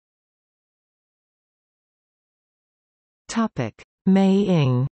 Mei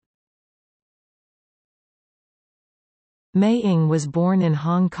Ng. Mei Ng was born in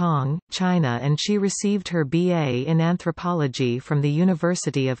Hong Kong, China, and she received her BA in anthropology from the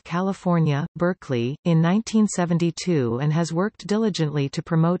University of California, Berkeley, in 1972 and has worked diligently to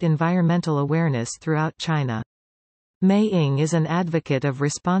promote environmental awareness throughout China. Mei Ng is an advocate of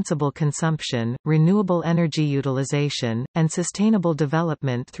responsible consumption, renewable energy utilization, and sustainable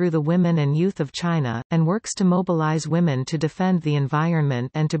development through the women and youth of China, and works to mobilize women to defend the environment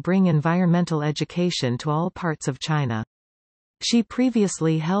and to bring environmental education to all parts of China. She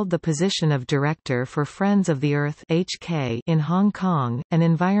previously held the position of Director for Friends of the Earth (HK) in Hong Kong, an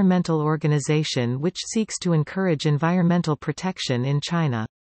environmental organization which seeks to encourage environmental protection in China.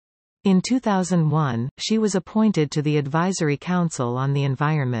 In 2001, she was appointed to the Advisory Council on the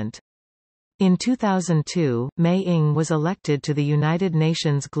Environment. In 2002, Mei Ng was elected to the United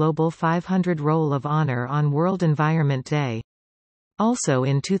Nations Global 500 Roll of Honor on World Environment Day. Also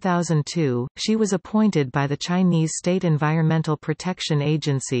in 2002, she was appointed by the Chinese State Environmental Protection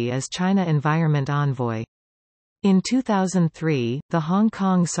Agency as China Environment Envoy. In 2003, the Hong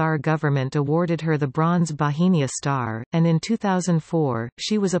Kong SAR government awarded her the Bronze Bauhinia Star, and in 2004,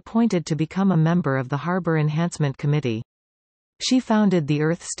 she was appointed to become a member of the Harbour Enhancement Committee. She founded the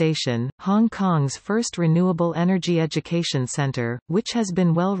Earth Station, Hong Kong's first renewable energy education centre, which has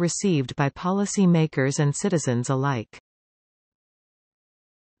been well received by policy makers and citizens alike.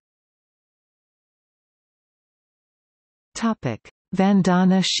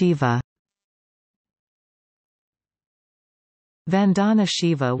 Vandana Shiva. Vandana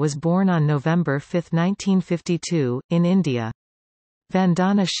Shiva was born on November 5, 1952, in India.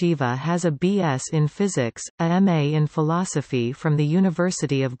 Vandana Shiva has a B.S. in Physics, a M.A. in Philosophy from the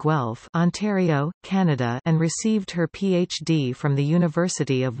University of Guelph, Ontario, Canada, and received her Ph.D. from the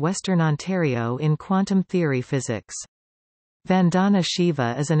University of Western Ontario in Quantum Theory Physics. Vandana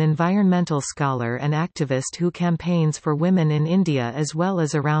Shiva is an environmental scholar and activist who campaigns for women in India as well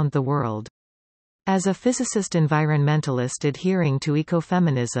as around the world. As a physicist environmentalist adhering to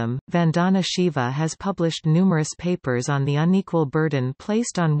ecofeminism, Vandana Shiva has published numerous papers on the unequal burden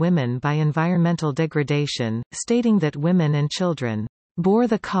placed on women by environmental degradation, stating that women and children bore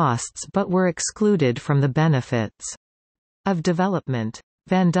the costs but were excluded from the benefits of development.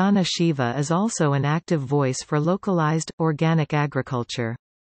 Vandana Shiva is also an active voice for localized, organic agriculture.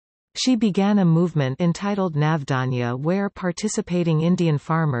 She began a movement entitled Navdanya where participating Indian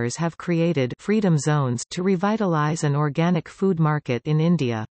farmers have created freedom zones to revitalize an organic food market in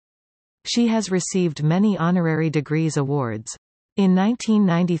India. She has received many honorary degrees awards. In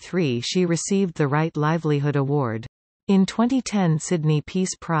 1993 she received the Right Livelihood Award. In 2010 Sydney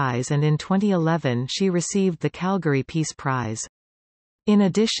Peace Prize and in 2011 she received the Calgary Peace Prize. In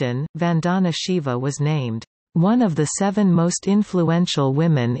addition, Vandana Shiva was named one of the 7 most influential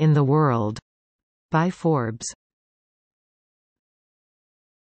women in the world by Forbes.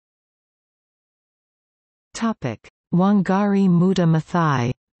 Topic: Wangari Muta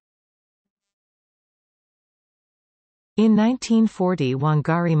Maathai. In 1940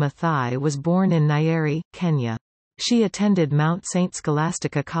 Wangari Maathai was born in Nyeri, Kenya. She attended Mount St.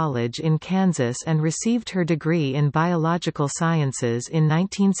 Scholastica College in Kansas and received her degree in biological sciences in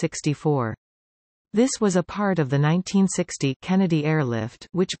 1964. This was a part of the 1960 Kennedy airlift,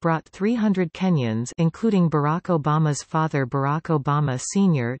 which brought 300 Kenyans, including Barack Obama's father Barack Obama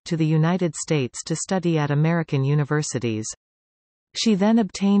Sr., to the United States to study at American universities. She then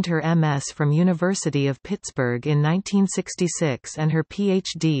obtained her MS from University of Pittsburgh in 1966 and her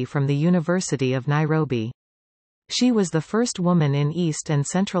PhD from the University of Nairobi. She was the first woman in East and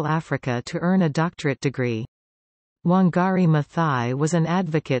Central Africa to earn a doctorate degree. Wangari Maathai was an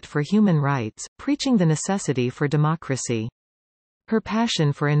advocate for human rights, preaching the necessity for democracy. Her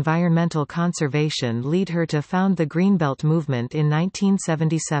passion for environmental conservation led her to found the Greenbelt movement in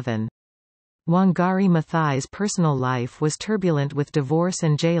 1977. Wangari Maathai's personal life was turbulent with divorce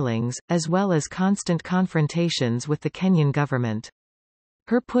and jailings, as well as constant confrontations with the Kenyan government.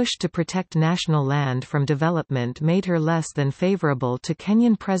 Her push to protect national land from development made her less than favorable to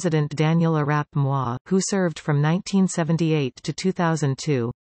Kenyan President Daniel Arap Moi, who served from 1978 to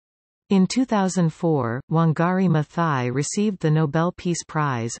 2002. In 2004, Wangari Maathai received the Nobel Peace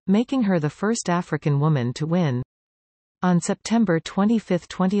Prize, making her the first African woman to win. On September 25,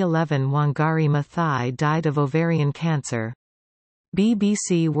 2011, Wangari Maathai died of ovarian cancer.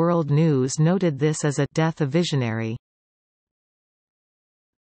 BBC World News noted this as a death of visionary.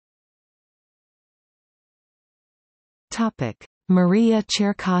 Maria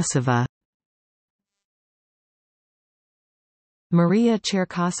Cherkasova. Maria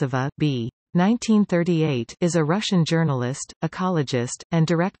Cherkasova b. 1938 is a Russian journalist, ecologist, and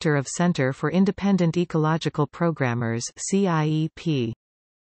director of Center for Independent Ecological Programmers (CIEP).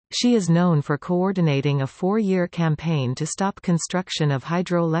 She is known for coordinating a 4-year campaign to stop construction of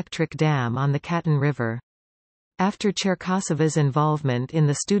hydroelectric dam on the Katun River. After Cherkasova's involvement in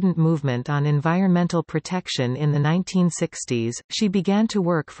the student movement on environmental protection in the 1960s, she began to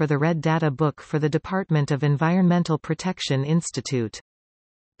work for the Red Data Book for the Department of Environmental Protection Institute.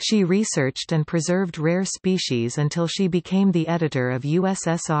 She researched and preserved rare species until she became the editor of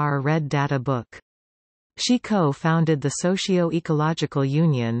USSR Red Data Book. She co-founded the Socio-Ecological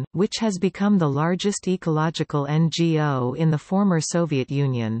Union, which has become the largest ecological NGO in the former Soviet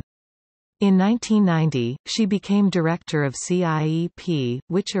Union. In 1990, she became director of CIEP,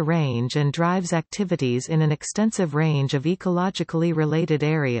 which arrange and drives activities in an extensive range of ecologically related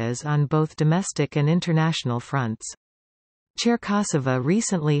areas on both domestic and international fronts. Cherkasova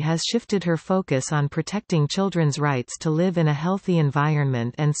recently has shifted her focus on protecting children's rights to live in a healthy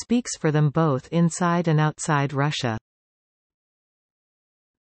environment and speaks for them both inside and outside Russia.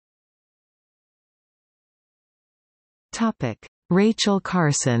 Rachel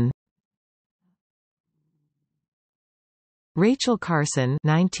Carson. Rachel Carson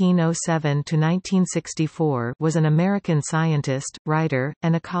 (1907–1964) was an American scientist, writer,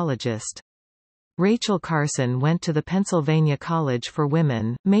 and ecologist. Rachel Carson went to the Pennsylvania College for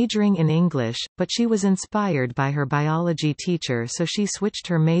Women, majoring in English, but she was inspired by her biology teacher, so she switched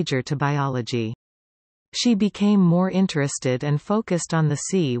her major to biology. She became more interested and focused on the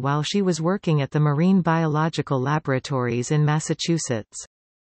sea while she was working at the Marine Biological Laboratories in Massachusetts.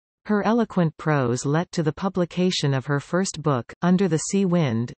 Her eloquent prose led to the publication of her first book, Under the Sea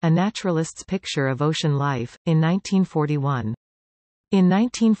Wind, A Naturalist's Picture of Ocean Life, in 1941. In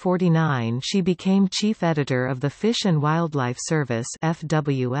 1949 she became chief editor of the Fish and Wildlife Service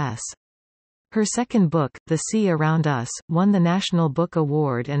 (FWS). Her second book, The Sea Around Us, won the National Book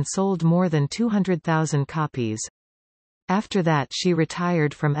Award and sold more than 200,000 copies. After that she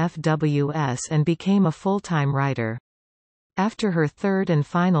retired from FWS and became a full-time writer. After her third and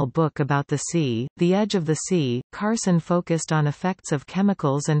final book about the sea, The Edge of the Sea, Carson focused on effects of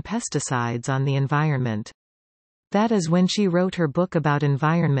chemicals and pesticides on the environment. That is when she wrote her book about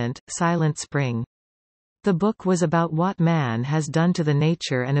environment, Silent Spring. The book was about what man has done to the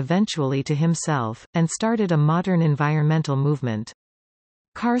nature and eventually to himself, and started a modern environmental movement.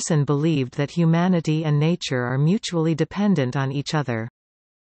 Carson believed that humanity and nature are mutually dependent on each other.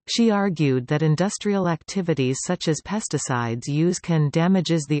 She argued that industrial activities such as pesticides use can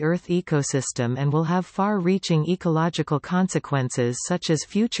damages the Earth ecosystem and will have far-reaching ecological consequences such as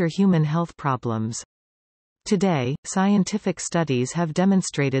future human health problems. Today, scientific studies have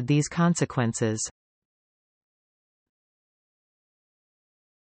demonstrated these consequences.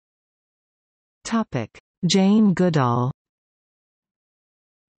 Jane Goodall.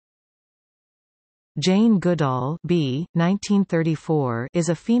 Jane Goodall B. 1934, is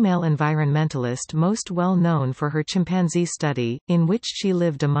a female environmentalist most well known for her chimpanzee study, in which she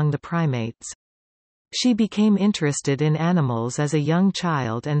lived among the primates. She became interested in animals as a young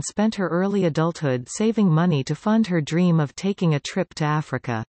child and spent her early adulthood saving money to fund her dream of taking a trip to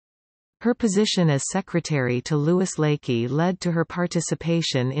Africa. Her position as secretary to Louis Leakey led to her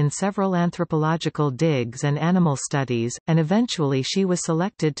participation in several anthropological digs and animal studies, and eventually she was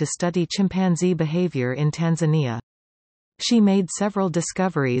selected to study chimpanzee behavior in Tanzania. She made several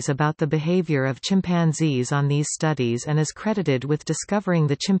discoveries about the behavior of chimpanzees on these studies and is credited with discovering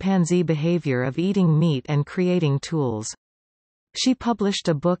the chimpanzee behavior of eating meat and creating tools. She published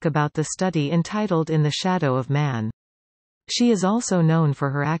a book about the study entitled In the Shadow of Man. She is also known for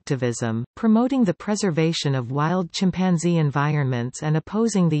her activism, promoting the preservation of wild chimpanzee environments and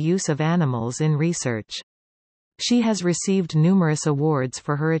opposing the use of animals in research. She has received numerous awards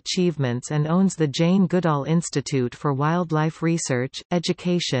for her achievements and owns the Jane Goodall Institute for Wildlife Research,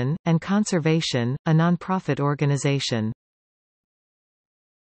 Education, and Conservation, a nonprofit organization.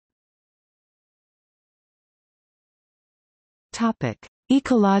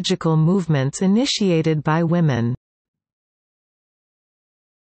 Ecological movements initiated by women.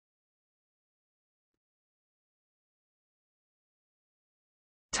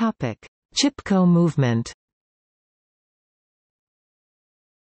 Chipko movement.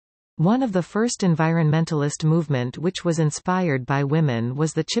 One of the first environmentalist movement which was inspired by women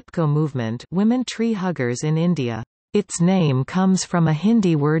was the Chipko movement, women tree huggers in India. Its name comes from a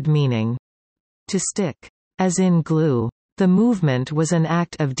Hindi word meaning to stick, as in glue. The movement was an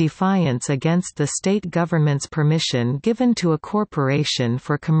act of defiance against the state government's permission given to a corporation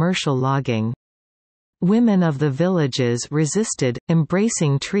for commercial logging. Women of the villages resisted,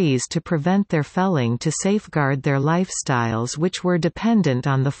 embracing trees to prevent their felling to safeguard their lifestyles which were dependent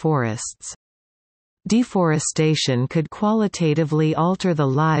on the forests. Deforestation could qualitatively alter the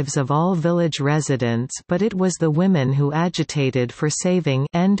lives of all village residents, but it was the women who agitated for saving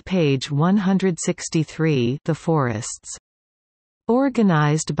end page 163 the forests.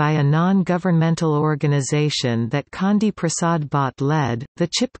 Organized by a non-governmental organization that Kandi Prasad Bhatt led, the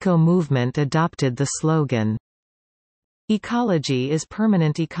Chipko movement adopted the slogan, "Ecology is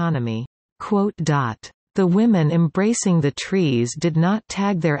permanent economy." The women embracing the trees did not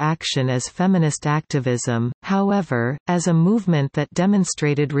tag their action as feminist activism, however, as a movement that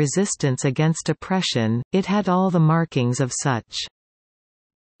demonstrated resistance against oppression, it had all the markings of such.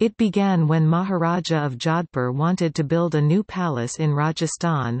 It began when Maharaja of Jodhpur wanted to build a new palace in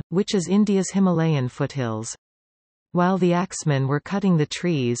Rajasthan, which is India's Himalayan foothills. While the axemen were cutting the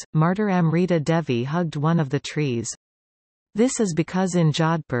trees, martyr Amrita Devi hugged one of the trees. This is because in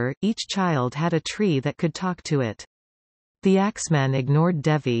Jodhpur, each child had a tree that could talk to it. The axemen ignored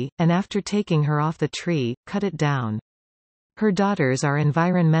Devi, and after taking her off the tree, cut it down. Her daughters are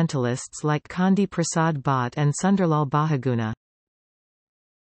environmentalists like Kandi Prasad Bhatt and Sunderlal Bahuguna.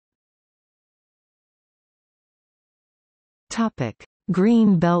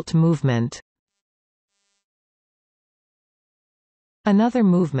 Green Belt movement. Another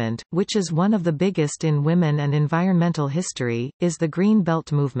movement, which is one of the biggest in women and environmental history, is the Green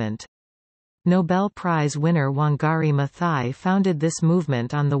Belt movement. Nobel Prize winner Wangari Maathai founded this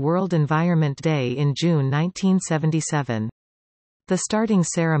movement on the World Environment Day in June 1977. The starting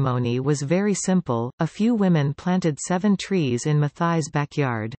ceremony was very simple, a few women planted 7 trees in Maathai's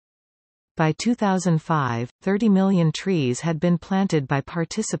backyard. By 2005, 30 million trees had been planted by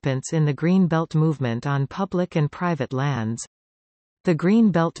participants in the Green Belt movement on public and private lands. The Green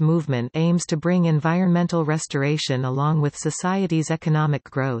Belt movement aims to bring environmental restoration along with society's economic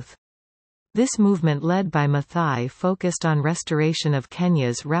growth. This movement led by Maathai focused on restoration of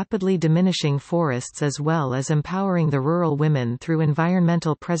Kenya's rapidly diminishing forests as well as empowering the rural women through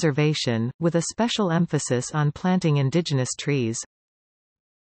environmental preservation, with a special emphasis on planting indigenous trees.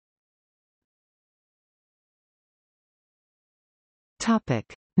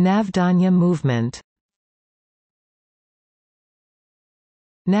 Navdanya movement.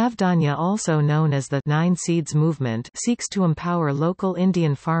 Navdanya, also known as the Nine Seeds movement, seeks to empower local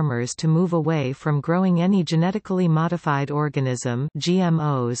Indian farmers to move away from growing any genetically modified organism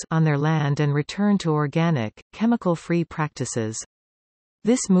 (GMOs) on their land and return to organic, chemical-free practices.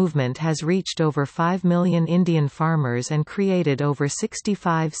 This movement has reached over 5 million Indian farmers and created over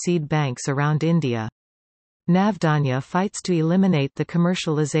 65 seed banks around India. Navdanya fights to eliminate the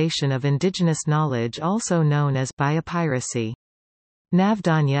commercialization of indigenous knowledge, also known as biopiracy.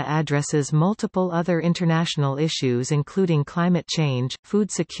 Navdanya addresses multiple other international issues including climate change, food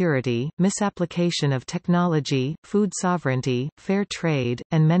security, misapplication of technology, food sovereignty, fair trade,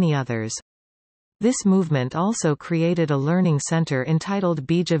 and many others. This movement also created a learning center entitled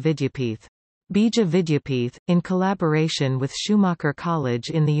Bija Vidyapith. Bija Vidyapith, in collaboration with Schumacher College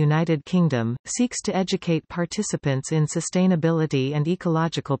in the United Kingdom, seeks to educate participants in sustainability and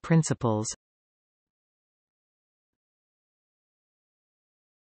ecological principles.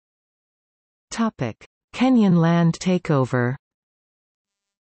 Kenyan land takeover.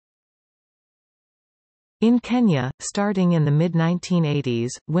 In Kenya, starting in the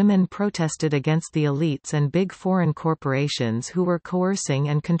mid-1980s, women protested against the elites and big foreign corporations who were coercing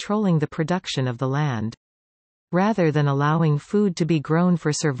and controlling the production of the land. Rather than allowing food to be grown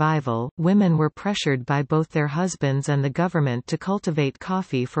for survival, women were pressured by both their husbands and the government to cultivate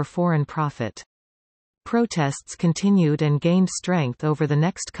coffee for foreign profit. Protests continued and gained strength over the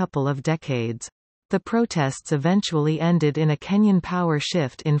next couple of decades. The protests eventually ended in a Kenyan power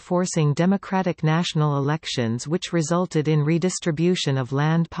shift enforcing democratic national elections, which resulted in redistribution of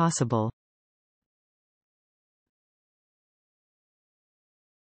land possible.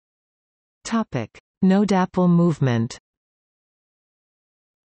 No-Dapple movement.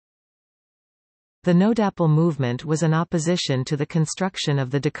 The No-Dapple movement was an opposition to the construction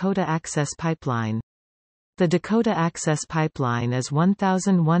of the Dakota Access Pipeline. The Dakota Access Pipeline is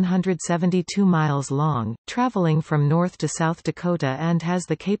 1,172 miles long, traveling from North to South Dakota and has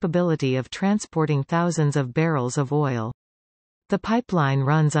the capability of transporting thousands of barrels of oil. The pipeline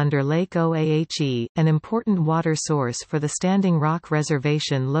runs under Lake Oahe, an important water source for the Standing Rock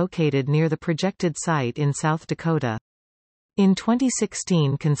Reservation located near the projected site in South Dakota. In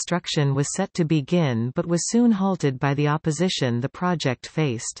 2016, construction was set to begin but was soon halted by the opposition the project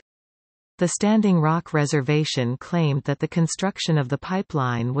faced. The Standing Rock Reservation claimed that the construction of the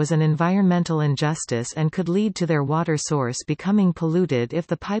pipeline was an environmental injustice and could lead to their water source becoming polluted if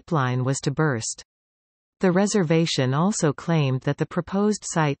the pipeline was to burst. The reservation also claimed that the proposed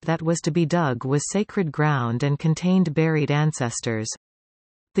site that was to be dug was sacred ground and contained buried ancestors.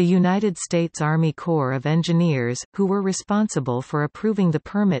 The United States Army Corps of Engineers, who were responsible for approving the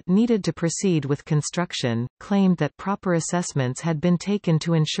permit needed to proceed with construction, claimed that proper assessments had been taken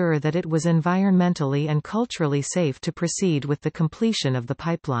to ensure that it was environmentally and culturally safe to proceed with the completion of the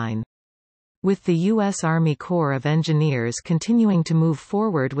pipeline. With the U.S. Army Corps of Engineers continuing to move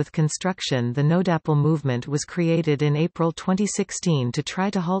forward with construction, the No-Dapple movement was created in April 2016 to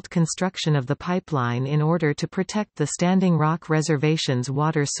try to halt construction of the pipeline in order to protect the Standing Rock Reservation's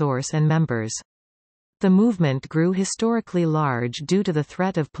water source and members. The movement grew historically large due to the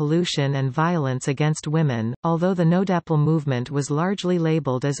threat of pollution and violence against women. Although the No-Dapple movement was largely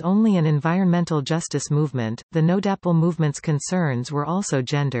labeled as only an environmental justice movement, the No-Dapple movement's concerns were also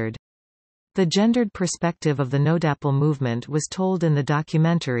gendered. The gendered perspective of the No-Dapple movement was told in the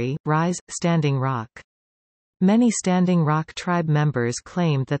documentary, Rise, Standing Rock. Many Standing Rock tribe members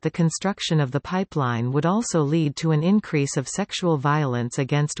claimed that the construction of the pipeline would also lead to an increase of sexual violence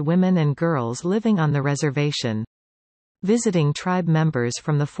against women and girls living on the reservation. Visiting tribe members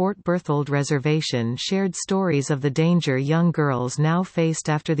from the Fort Berthold Reservation shared stories of the danger young girls now faced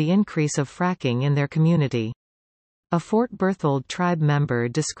after the increase of fracking in their community. A Fort Berthold tribe member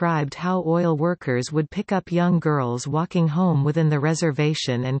described how oil workers would pick up young girls walking home within the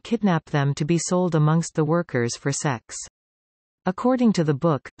reservation and kidnap them to be sold amongst the workers for sex. According to the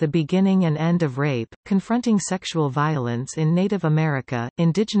book, The Beginning and End of Rape, Confronting Sexual Violence in Native America,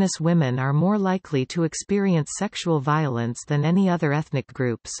 indigenous women are more likely to experience sexual violence than any other ethnic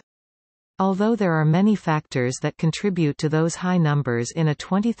groups. Although there are many factors that contribute to those high numbers, in a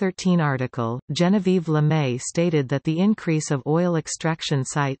 2013 article, Genevieve LeMay stated that the increase of oil extraction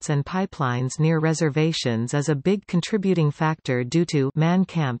sites and pipelines near reservations is a big contributing factor due to man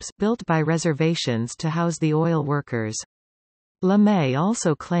camps built by reservations to house the oil workers. LeMay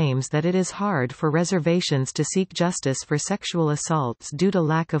also claims that it is hard for reservations to seek justice for sexual assaults due to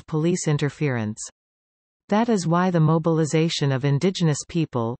lack of police interference. That is why the mobilization of indigenous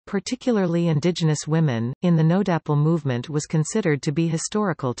people, particularly indigenous women, in the No-DAPL movement was considered to be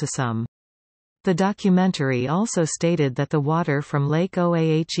historical to some. The documentary also stated that the water from Lake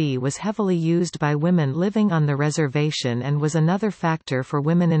Oahe was heavily used by women living on the reservation and was another factor for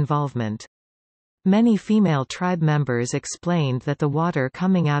women involvement. Many female tribe members explained that the water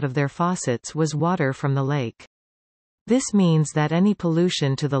coming out of their faucets was water from the lake. This means that any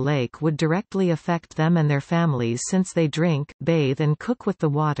pollution to the lake would directly affect them and their families since they drink, bathe, and cook with the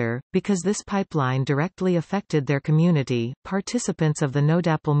water. Because this pipeline directly affected their community, participants of the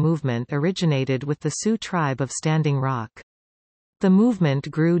No-DAPL movement originated with the Sioux tribe of Standing Rock. The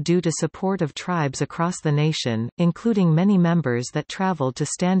movement grew due to support of tribes across the nation, including many members that traveled to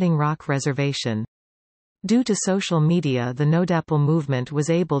Standing Rock Reservation. Due to social media, the No-DAPL movement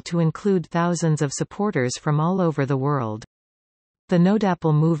was able to include thousands of supporters from all over the world. The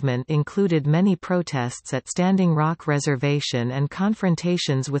No-DAPL movement included many protests at Standing Rock Reservation and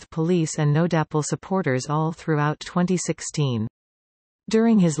confrontations with police and No-DAPL supporters all throughout 2016.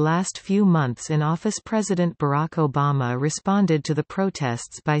 During his last few months in office, President Barack Obama responded to the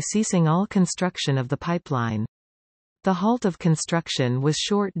protests by ceasing all construction of the pipeline. The halt of construction was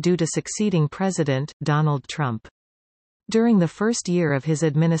short due to succeeding President, Donald Trump. During the first year of his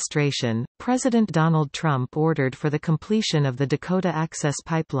administration, President Donald Trump ordered for the completion of the Dakota Access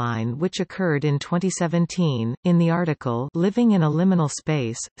Pipeline, which occurred in 2017. In the article Living in a Liminal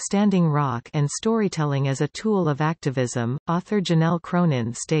Space, Standing Rock and Storytelling as a Tool of Activism, author Janelle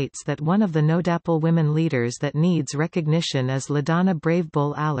Cronin states that one of the No-DAPL women leaders that needs recognition is LaDonna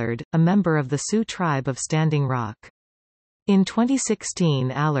Bravebull Allard, a member of the Sioux tribe of Standing Rock. In 2016,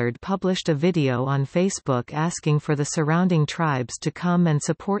 Allard published a video on Facebook asking for the surrounding tribes to come and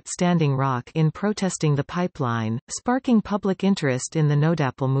support Standing Rock in protesting the pipeline, sparking public interest in the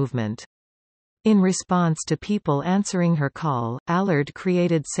No-DAPL movement. In response to people answering her call, Allard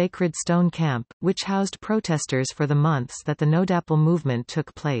created Sacred Stone Camp, which housed protesters for the months that the No-DAPL movement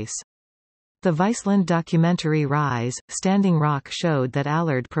took place. The Viceland documentary Rise, Standing Rock showed that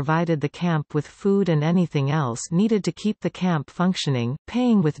Allard provided the camp with food and anything else needed to keep the camp functioning,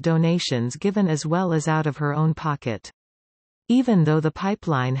 paying with donations given as well as out of her own pocket. Even though the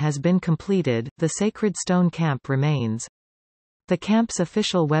pipeline has been completed, the Sacred Stone Camp remains. The camp's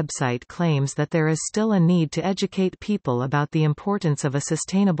official website claims that there is still a need to educate people about the importance of a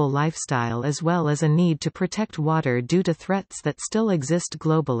sustainable lifestyle as well as a need to protect water due to threats that still exist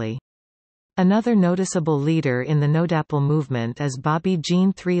globally. Another noticeable leader in the No-DAPL movement is Bobby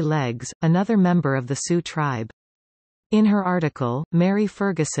Jean Three Legs, another member of the Sioux tribe. In her article, Mary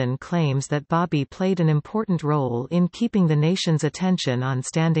Ferguson claims that Bobby played an important role in keeping the nation's attention on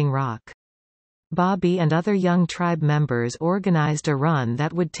Standing Rock. Bobby and other young tribe members organized a run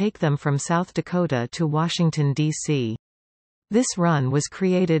that would take them from South Dakota to Washington, D.C. This run was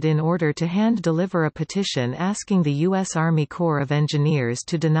created in order to hand-deliver a petition asking the U.S. Army Corps of Engineers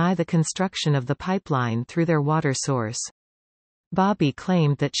to deny the construction of the pipeline through their water source. Bobby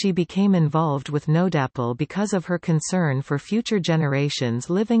claimed that she became involved with No-DAPL because of her concern for future generations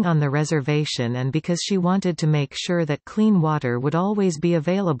living on the reservation and because she wanted to make sure that clean water would always be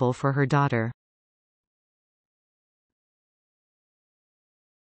available for her daughter.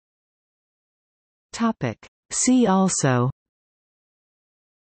 See also: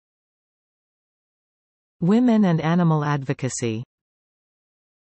 Women and animal advocacy.